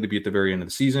more likely to be at the very end of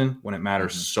the season, when it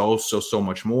matters so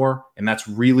much more. And that's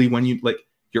really when you, like,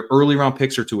 your early round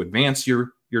picks are to advance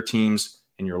your teams,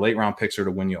 and your late round picks are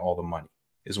to win you all the money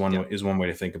is one way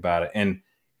to think about it. And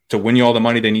to win you all the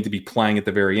money, they need to be playing at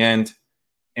the very end.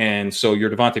 And so your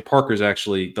Devontae Parker is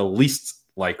actually the least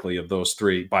likely of those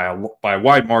three by a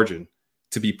wide margin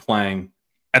to be playing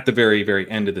at the very, very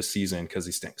end of the season, because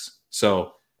he stinks.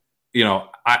 So,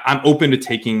 I'm open to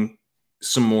taking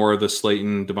some more of the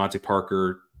Slayton, Devontae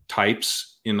Parker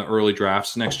types in the early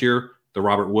drafts next year. The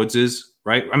Robert Woods is,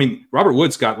 right? I mean, Robert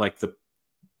Woods got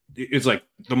it's like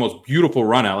the most beautiful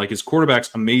run out. Like, his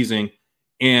quarterback's amazing,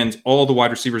 and all the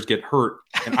wide receivers get hurt.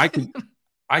 And I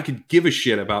could give a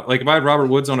shit about, like, if I had Robert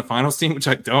Woods on a finals team, which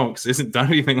I don't, because he hasn't done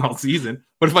anything all season.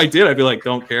 But if I did, I'd be like,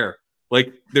 don't care.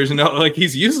 Like, there's no, like,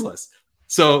 he's useless.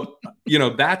 So,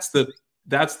 that's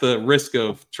the risk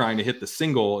of trying to hit the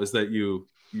single, is that you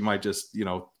might just,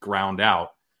 ground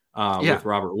out with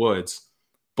Robert Woods.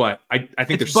 But I think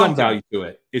It's there's some bunting. value to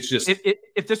it. It's just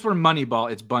if this were Moneyball,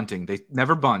 it's bunting. They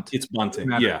never bunt. it's bunting.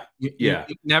 Matter. Yeah.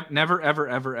 You never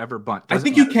ever bunt. I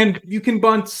think you can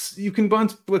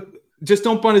bunt, but just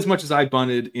don't bunt as much as I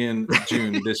bunted in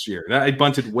June this year. I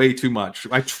bunted way too much.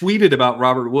 I tweeted about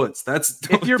Robert Woods.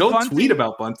 Don't tweet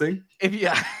about bunting.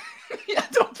 Yeah,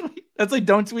 don't tweet. That's like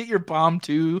don't tweet your Palm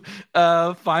 2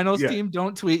 finals team.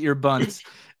 Don't tweet your bunts.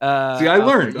 See, I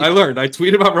learned. I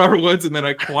tweeted about Robert Woods and then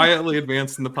I quietly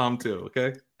advanced in the Palm 2.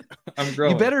 Okay. I'm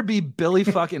growing. You better be Billy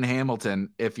fucking Hamilton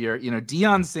if you're,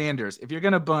 Deion Sanders. If you're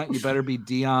gonna bunt, you better be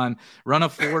Deion. Run a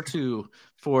 4.2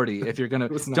 40. If you're gonna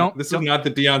this is not the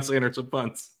Deion Sanders of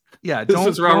bunts. Yeah, this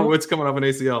is Robert Woods coming off an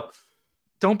ACL.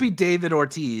 Don't be David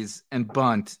Ortiz and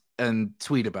bunt and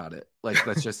tweet about it. Like,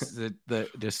 let's just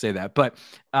just say that. But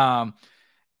I'm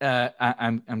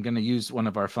gonna use one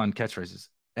of our fun catchphrases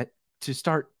to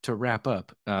start to wrap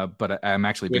up. But I'm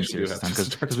actually being serious this time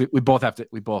because we both have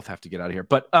to get out of here.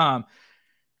 But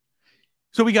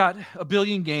so we got a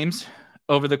billion games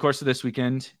over the course of this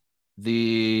weekend.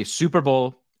 The Super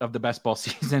Bowl of the best ball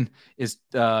season is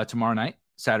tomorrow night,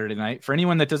 Saturday night. For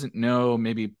anyone that doesn't know,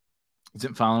 maybe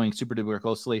isn't following super duper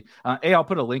closely, I'll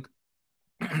put a link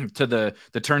to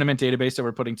the tournament database that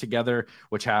we're putting together,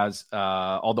 which has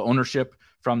all the ownership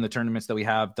from the tournaments that we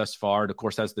have thus far. It, of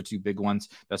course, has the two big ones,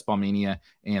 Best Ball Mania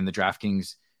and the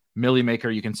DraftKings Millie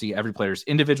Maker. You can see every player's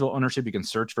individual ownership. You can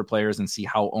search for players and see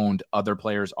how owned other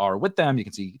players are with them. You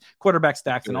can see quarterback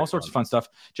stacks and all sorts of fun stuff.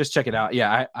 Just check it out.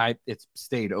 Yeah, it's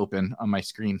stayed open on my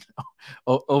screen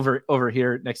over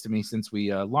here next to me since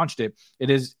we launched it.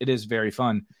 It is very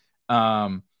fun.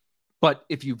 But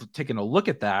if you've taken a look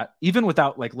at that, even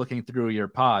without like looking through your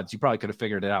pods, you probably could have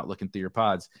figured it out looking through your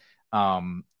pods.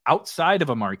 Outside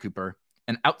of Amari Cooper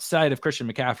and outside of Christian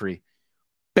McCaffrey,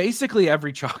 basically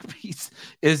every chalk piece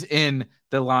is in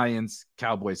the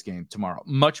Lions-Cowboys game tomorrow.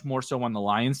 Much more so on the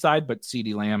Lions side, but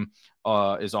CeeDee Lamb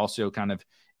is also kind of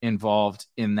involved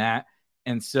in that.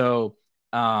 And so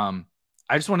I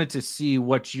just wanted to see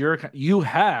what you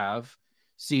have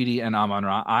CeeDee and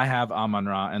Amon-Ra. I have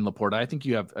Amon-Ra and Laporta. I think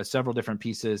you have several different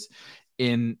pieces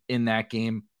in that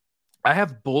game. I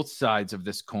have both sides of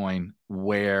this coin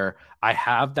where I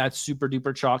have that super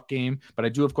duper chalk game, but I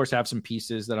do, of course, have some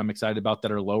pieces that I'm excited about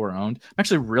that are lower owned. I'm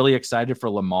actually really excited for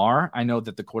Lamar. I know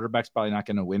that the quarterback's probably not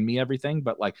going to win me everything,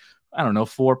 but like, I don't know,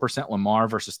 4% Lamar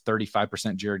versus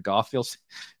 35% Jared Goff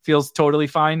feels totally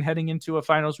fine heading into a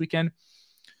finals weekend.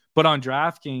 But on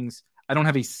DraftKings, I don't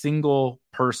have a single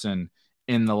person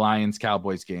in the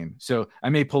Lions-Cowboys game. So I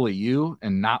may pull a U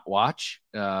and not watch.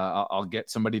 I'll get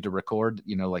somebody to record,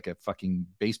 like a fucking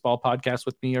baseball podcast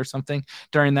with me or something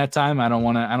during that time. I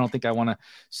don't think I want to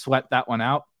sweat that one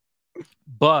out.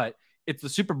 But it's the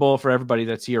Super Bowl for everybody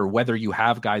that's here, whether you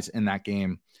have guys in that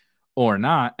game or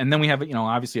not. And then we have,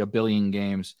 obviously a billion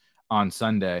games on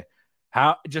Sunday.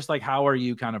 How are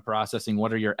you kind of processing?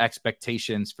 What are your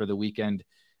expectations for the weekend?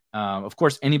 Of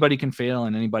course, anybody can fail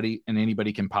and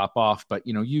anybody can pop off, but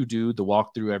you do the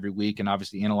walkthrough every week and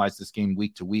obviously analyze this game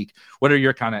week to week. What are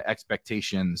your kind of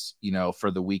expectations,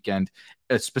 for the weekend,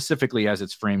 specifically as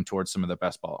it's framed towards some of the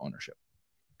best ball ownership?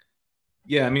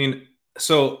 Yeah, I mean,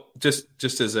 so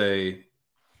just as a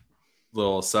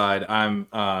little aside, I'm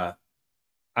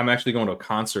actually going to a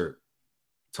concert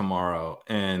tomorrow,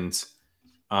 and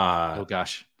oh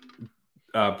gosh,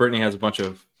 Brittany has a bunch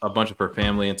of her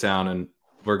family in town, and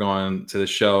we're going to the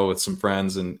show with some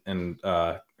friends, and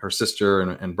her sister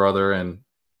and brother and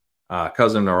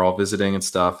cousin are all visiting and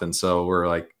stuff. And so we're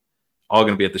like all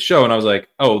going to be at the show. And I was like,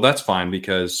 oh, that's fine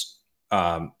because,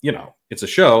 it's a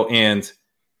show. And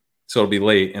so it'll be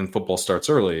late and football starts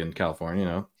early in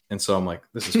California, And so I'm like,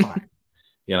 this is fine,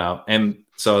 And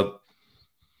so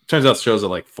it turns out the show's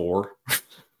at like 4.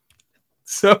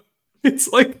 So it's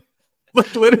like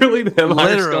literally the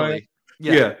headliner's going.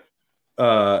 Yeah.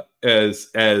 As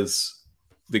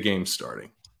the game's starting.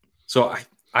 So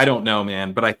I don't know,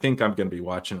 man, but I think I'm going to be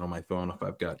watching on my phone if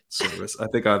I've got service. I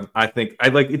think I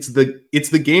like it's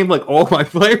the game like all my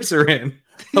players are in.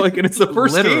 Like, and it's the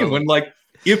first game when like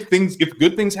if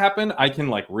good things happen, I can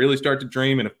like really start to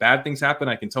dream, and if bad things happen,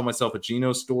 I can tell myself a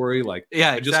Geno story. Like,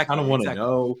 I just kind of want to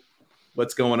know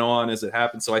what's going on as it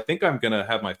happens. So I think I'm going to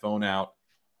have my phone out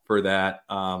for that.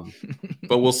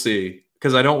 But we'll see,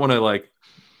 because I don't want to like.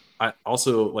 I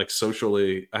also like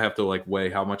socially, I have to like weigh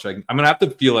how much I'm going to have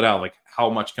to feel it out. Like, how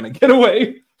much can I get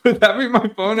away with having my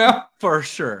phone out? For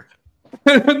sure.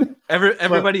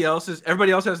 Everybody else has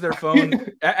their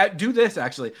phone. Do this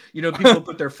actually. People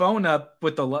put their phone up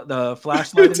with the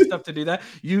flashlight and stuff to do that.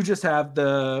 You just have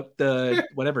the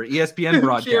whatever ESPN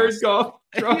broadcast. Jared Goff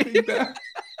dropping back.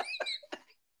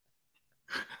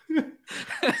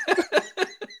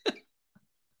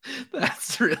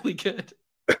 really good.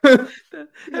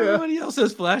 Everybody else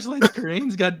has flashlights.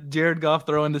 Kerrane's got Jared Goff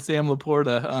throwing to Sam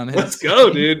Laporta on his. Let's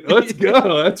go, dude. Let's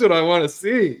go. That's what I want to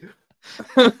see.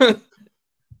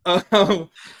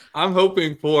 I'm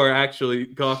hoping for actually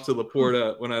Goff to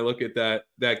Laporta when I look at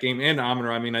that game and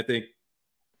Amon-Ra. I mean, I think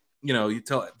you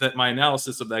tell that my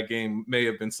analysis of that game may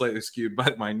have been slightly skewed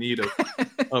by my need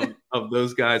of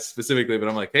those guys specifically, but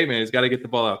I'm like, hey man, he's got to get the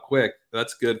ball out quick.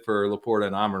 That's good for Laporta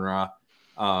and Amon-Ra.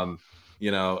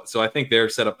 So I think they're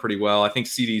set up pretty well. I think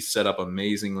CD's set up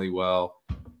amazingly well.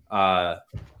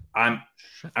 I'm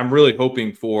really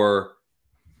hoping for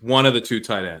one of the two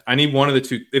tight ends. I need one of the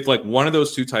two. If like one of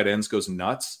those two tight ends goes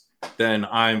nuts, then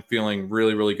I'm feeling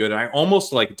really, really good. I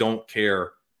almost like don't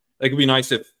care. Like it'd be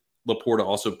nice if Laporta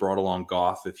also brought along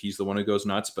Goff if he's the one who goes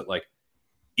nuts. But like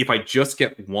if I just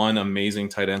get one amazing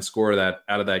tight end score out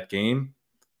of that game,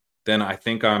 then I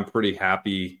think I'm pretty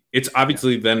happy. It's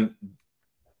obviously then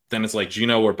it's like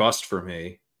Geno or bust for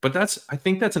me. But I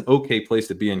think that's an okay place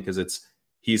to be in because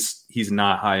he's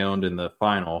not high owned in the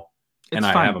final. And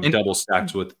I have him double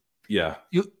stacked with,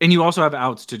 you also have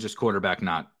outs to just quarterback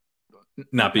not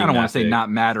being. I don't want to say not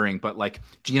mattering, but like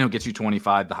Geno gets you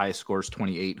 25, the highest score is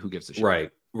 28. Who gives a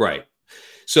shit? Right.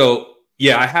 So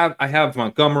I have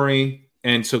Montgomery,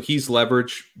 and so he's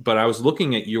leverage. But I was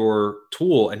looking at your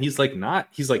tool, and he's like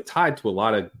tied to a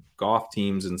lot of Goff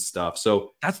teams and stuff.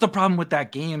 So that's the problem with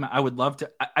that game. I would love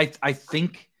to. I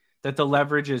think that the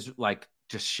leverage is like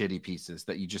just shitty pieces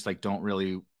that you just like don't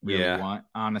really want,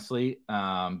 honestly.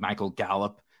 Michael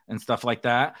Gallup and stuff like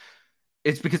that.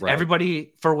 It's because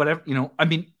everybody, for whatever, I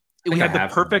mean, we had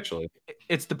the perfect,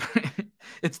 it's the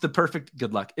perfect,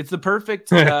 good luck. It's the perfect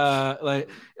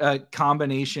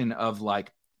combination of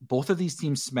like both of these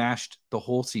teams smashed the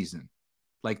whole season.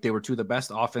 Like they were two of the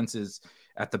best offenses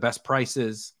at the best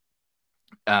prices.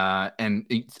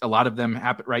 And a lot of them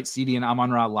happened, right? CD and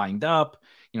Amon-Ra lined up.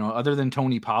 Other than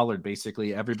Tony Pollard,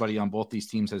 basically everybody on both these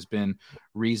teams has been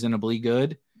reasonably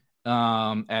good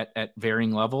at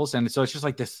varying levels. And so it's just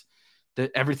like this,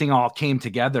 that everything all came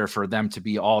together for them to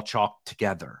be all chalked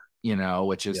together,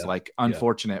 which is like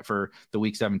unfortunate for the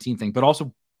week 17 thing, but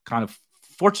also kind of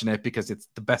fortunate because it's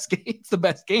the best game. It's the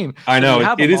best game. I know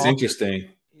it is interesting.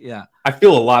 Yeah. I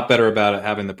feel a lot better about it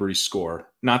having the Brees score.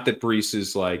 Not that Brees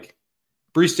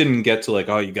didn't get to like,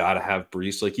 oh, you got to have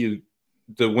Brees. Like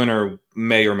the winner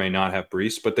may or may not have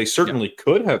Brees, but they certainly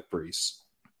could have Brees.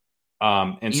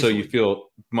 And easily. So you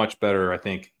feel much better, I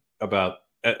think, about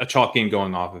a chalk game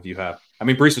going off if you have. I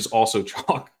mean, Brees is also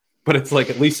chalk, but it's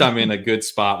like at least I'm in a good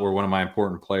spot where one of my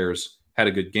important players had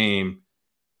a good game.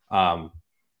 I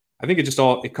think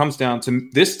it comes down to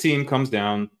this team comes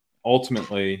down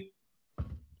ultimately.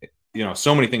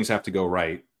 So many things have to go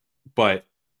right, but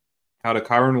how do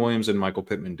Kyren Williams and Michael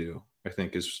Pittman do? I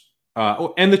think is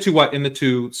and the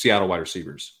two Seattle wide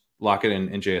receivers, Lockett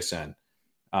and JSN.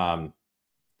 But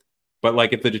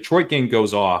like if the Detroit game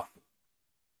goes off,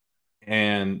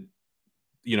 and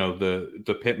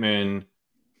the Pittman,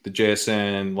 the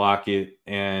JSN, Lockett,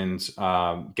 and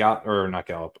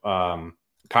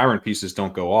Kyren pieces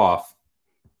don't go off,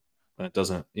 that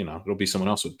doesn't it'll be someone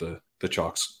else with the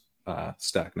chalks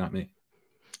stack, not me.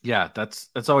 Yeah,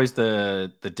 that's always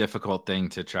the difficult thing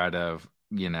to try to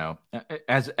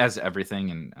as everything,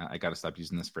 and I got to stop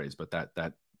using this phrase, but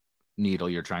that needle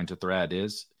you're trying to thread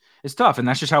is tough, and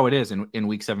that's just how it is in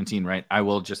week 17, right? I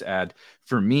will just add,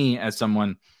 for me as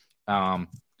someone,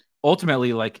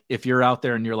 ultimately, like if you're out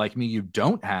there and you're like me, you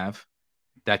don't have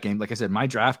that game. Like I said, my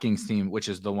DraftKings team, which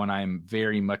is the one I'm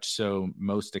very much so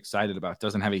most excited about,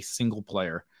 doesn't have a single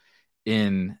player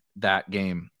in that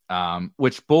game,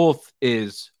 which both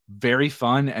is very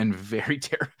fun and very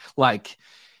like,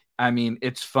 I mean,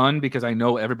 it's fun because I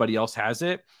know everybody else has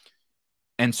it.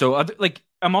 And so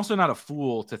I'm also not a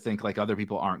fool to think like other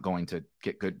people aren't going to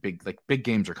get good, big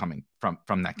games are coming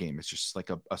from that game. It's just like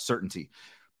a certainty,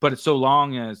 but it's so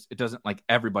long as it doesn't, like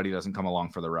everybody doesn't come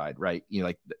along for the ride. Right.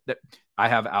 I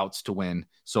have outs to win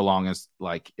so long as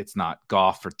like, it's not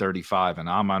Goff for 35 and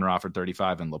Amon-Ra for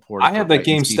 35 and Laporta. I have that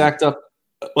game stacked up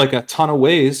like a ton of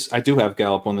ways. I do have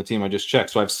Gallup on the team. I just checked.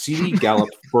 So I have CD, Gallup,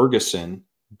 Ferguson,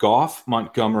 Goff,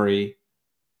 Montgomery,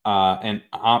 and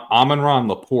Amon-Ra and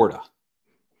Laporta.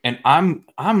 And I'm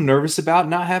nervous about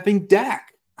not having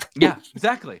Dak. Yeah,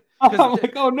 exactly. I'm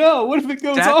like, oh no, what if it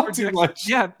goes off too much?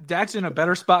 Yeah, Dak's in a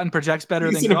better spot and projects better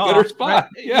He's than in Goff. a better spot.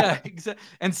 Right? Yeah, exactly.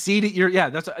 And CD,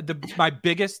 that's my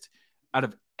biggest out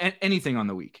of anything on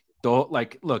the week.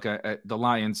 Look, the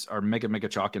Lions are mega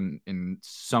chalk, and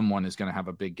someone is going to have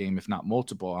a big game, if not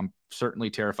multiple. I'm certainly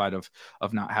terrified of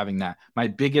not having that. My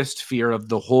biggest fear of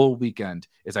the whole weekend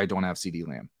is I don't have CD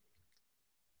Lamb.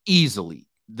 Easily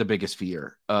the biggest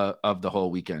fear of the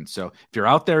whole weekend. So if you're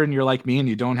out there and you're like me and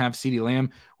you don't have CeeDee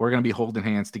Lamb, we're going to be holding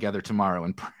hands together tomorrow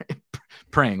and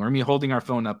praying. We're going to be holding our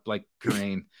phone up like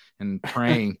Kerrane and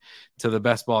praying to the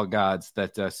best ball gods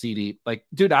that CeeDee, like,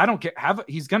 dude, I don't care.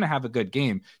 He's going to have a good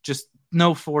game. Just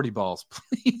no 40 balls,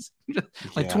 please.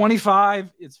 Like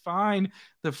 25, it's fine.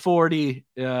 The 40,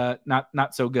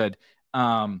 not so good.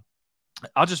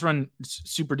 I'll just run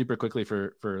super duper quickly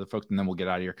for the folks, and then we'll get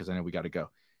out of here because I know we got to go.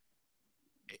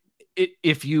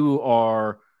 If you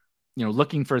are,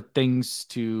 looking for things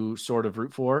to sort of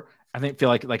root for, I feel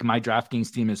like my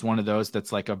DraftKings team is one of those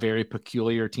that's like a very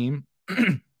peculiar team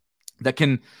that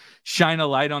can shine a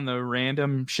light on the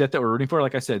random shit that we're rooting for.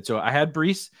 Like I said, so I had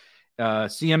Brees,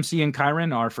 CMC, and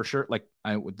Kerrane are for sure. Like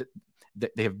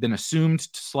they have been assumed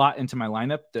to slot into my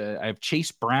lineup. I have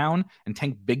Chase Brown and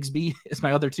Tank Bigsby as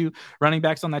my other two running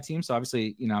backs on that team. So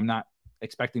obviously, I'm not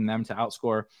expecting them to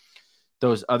outscore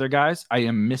those other guys. I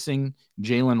am missing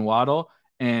Jalen Waddle.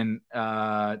 And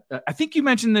I think you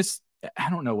mentioned this. I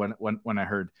don't know when I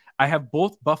heard. I have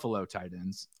both Buffalo tight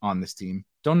ends on this team.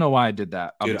 Don't know why I did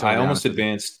that. Dude, I almost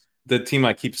advanced the team.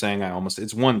 I keep saying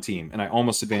it's one team, and I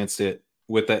almost advanced it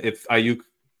with that. If Ayuk,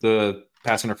 the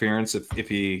pass interference, if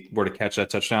he were to catch that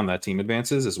touchdown, that team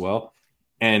advances as well.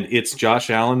 And it's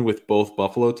Josh Allen with both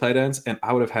Buffalo tight ends, and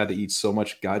I would have had to eat so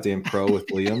much goddamn crow with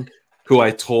Liam, who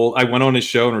I went on his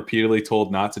show and repeatedly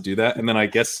told not to do that, and then I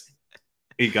guess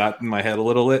he got in my head a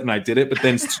little bit, and I did it. But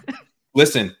then,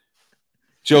 listen,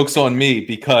 joke's on me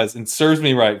because it serves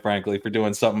me right, frankly, for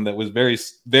doing something that was very,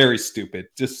 very stupid.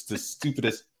 Just the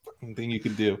stupidest fucking thing you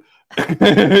can do.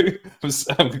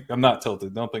 I'm not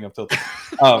tilted. Don't think I'm tilted.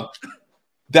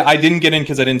 That I didn't get in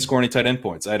because I didn't score any tight end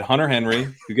points. I had Hunter Henry,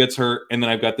 who gets hurt, and then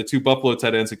I've got the two Buffalo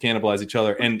tight ends who cannibalize each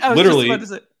other. And literally,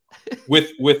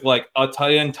 with like a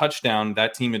tight end touchdown,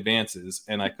 that team advances,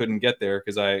 and I couldn't get there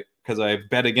because I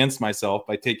bet against myself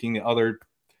by taking the other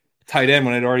tight end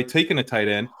when I'd already taken a tight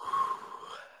end.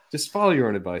 Just follow your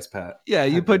own advice, Pat. Yeah,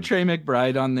 you put Trey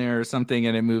McBride on there or something,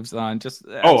 and it moves on. Just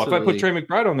if I put Trey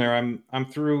McBride on there, I'm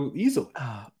through easily.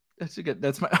 Oh,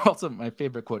 that's also my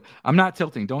favorite quote. I'm not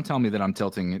tilting. Don't tell me that I'm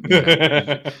tilting.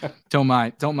 Don't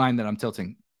mind that I'm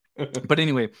tilting. But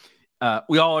anyway,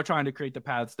 we all are trying to create the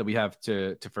paths that we have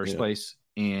to first place,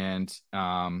 and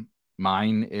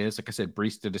mine is, like I said,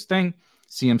 Brees did his thing.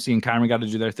 CMC and Kerrane got to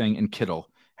do their thing, and Kittle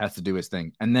has to do his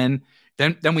thing. And then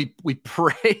we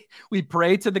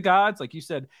pray to the gods. Like you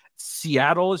said,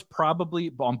 Seattle is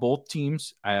probably on both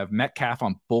teams. I have Metcalf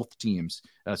on both teams.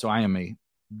 So I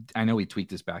know he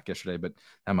tweaked his back yesterday, but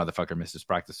that motherfucker missed his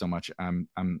practice so much. I'm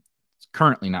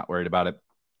currently not worried about it.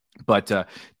 But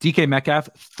DK Metcalf,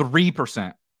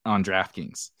 3% on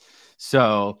DraftKings.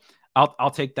 So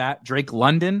I'll take that. Drake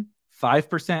London,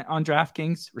 5% on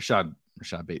DraftKings. Rashad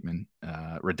Bateman,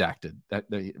 redacted.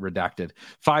 Redacted.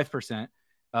 5%.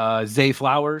 Zay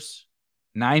Flowers,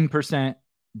 9%.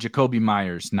 Jacoby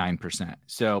Myers, 9%.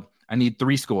 So I need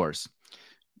 3 scores.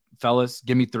 Fellas,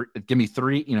 give me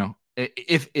three.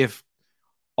 If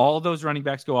all those running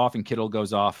backs go off and Kittle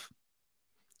goes off,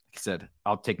 like I said,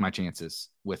 I'll take my chances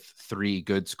with 3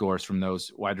 good scores from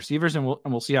those wide receivers, and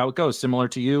we'll see how it goes. Similar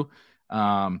to you.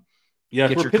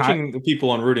 If we're pitching the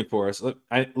people on rooting for us,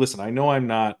 I know I'm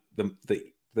not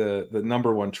the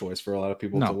number one choice for a lot of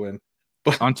people to win.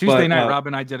 But, on Tuesday night, Rob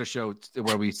and I did a show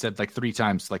where we said like 3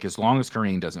 times, like, as long as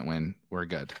Kerrane doesn't win, we're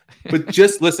good. But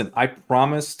just listen, I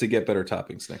promise to get better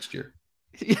toppings next year.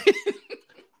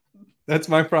 That's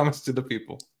my promise to the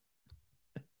people.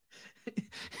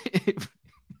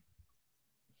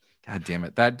 God damn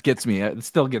it. That gets me. It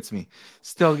still gets me.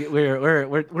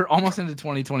 We're almost into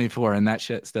 2024, and that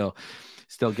shit still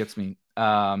gets me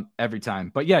every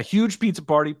time. But yeah, huge pizza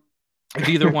party. If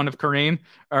either one of Kerrane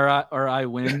or I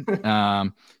win,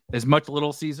 as much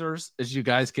Little Caesars as you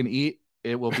guys can eat,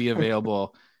 it will be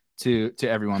available to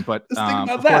everyone. But just think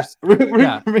about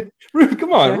that.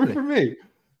 Come on, root for me.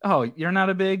 Oh, you're not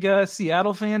a big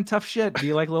Seattle fan? Tough shit. Do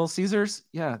you like Little Caesars?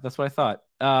 Yeah, that's what I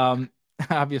thought.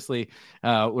 Obviously,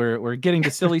 we're getting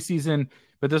to silly season,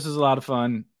 but this is a lot of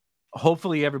fun.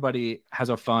 Hopefully everybody has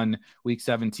a fun week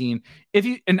 17.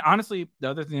 And honestly, the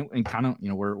other thing, and kind of,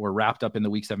 we're wrapped up in the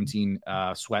week 17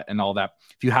 sweat and all that.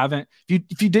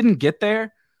 If you didn't get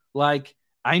there, like,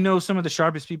 I know some of the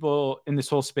sharpest people in this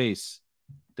whole space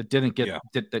that didn't get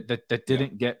that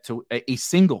didn't get to a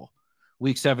single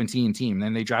week 17 team.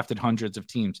 Then they drafted hundreds of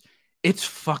teams. It's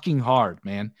fucking hard,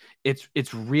 man.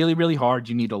 It's really, really hard.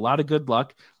 You need a lot of good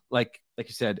luck. Like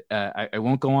you said, I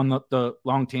won't go on the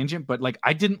long tangent, but like,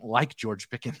 I didn't like George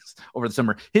Pickens over the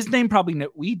summer. His name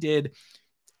we did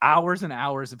hours and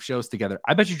hours of shows together.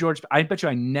 I bet you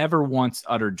I never once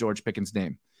uttered George Pickens'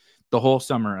 name the whole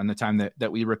summer and the time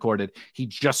that we recorded. He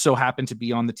just so happened to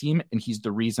be on the team, and he's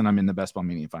the reason I'm in the Best Ball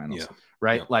Mania Finals.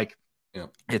 Right?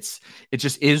 It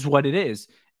just is what it is.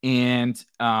 And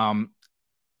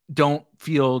don't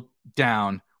feel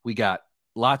down. We got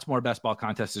lots more best ball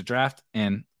contests to draft,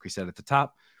 and like we said at the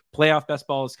top, playoff best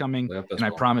ball is coming, and I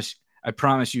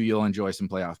promise you'll enjoy some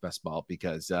playoff best ball,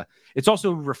 because it's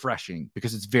also refreshing,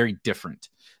 because it's very different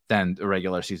than the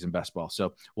regular season best ball.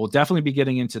 So we'll definitely be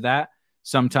getting into that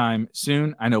sometime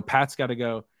soon. I know Pat's got to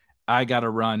go. I got to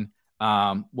run.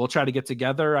 We'll try to get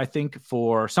together, I think,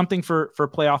 for something for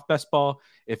playoff best ball.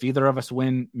 If either of us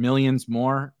win millions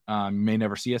more, you may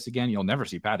never see us again. You'll never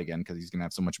see Pat again, because he's gonna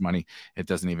have so much money. It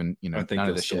doesn't even, I think none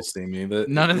of this shit. See me, but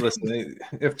listen,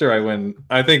 after I win,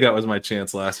 I think that was my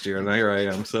chance last year, and here I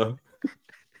am. So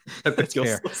that's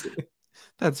fair.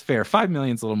 That's fair. 5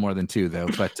 million's a little more than 2, though.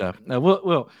 But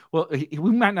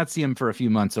we might not see him for a few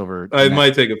months over. It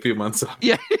might take a few months off.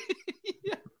 Yeah.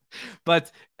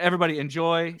 But everybody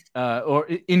enjoy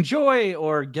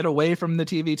or get away from the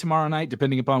TV tomorrow night,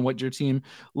 depending upon what your team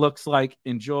looks like.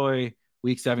 Enjoy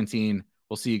week 17.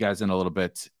 We'll see you guys in a little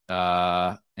bit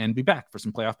and be back for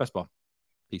some playoff best ball.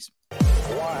 Peace.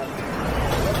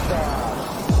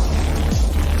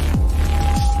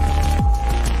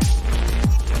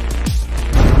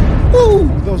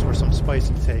 Woo! Those were some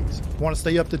spicy takes. Want to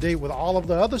stay up to date with all of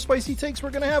the other spicy takes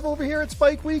we're going to have over here at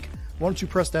Spike Week? Why don't you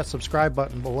press that subscribe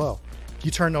button below?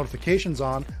 You turn notifications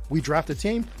on, we draft a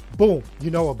team, boom, you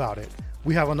know about it.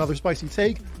 We have another spicy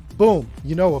take, boom,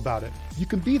 you know about it. You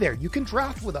can be there. You can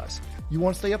draft with us. You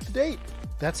want to stay up to date?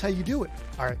 That's how you do it.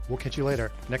 All right, we'll catch you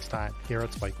later next time here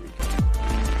at Spike Week.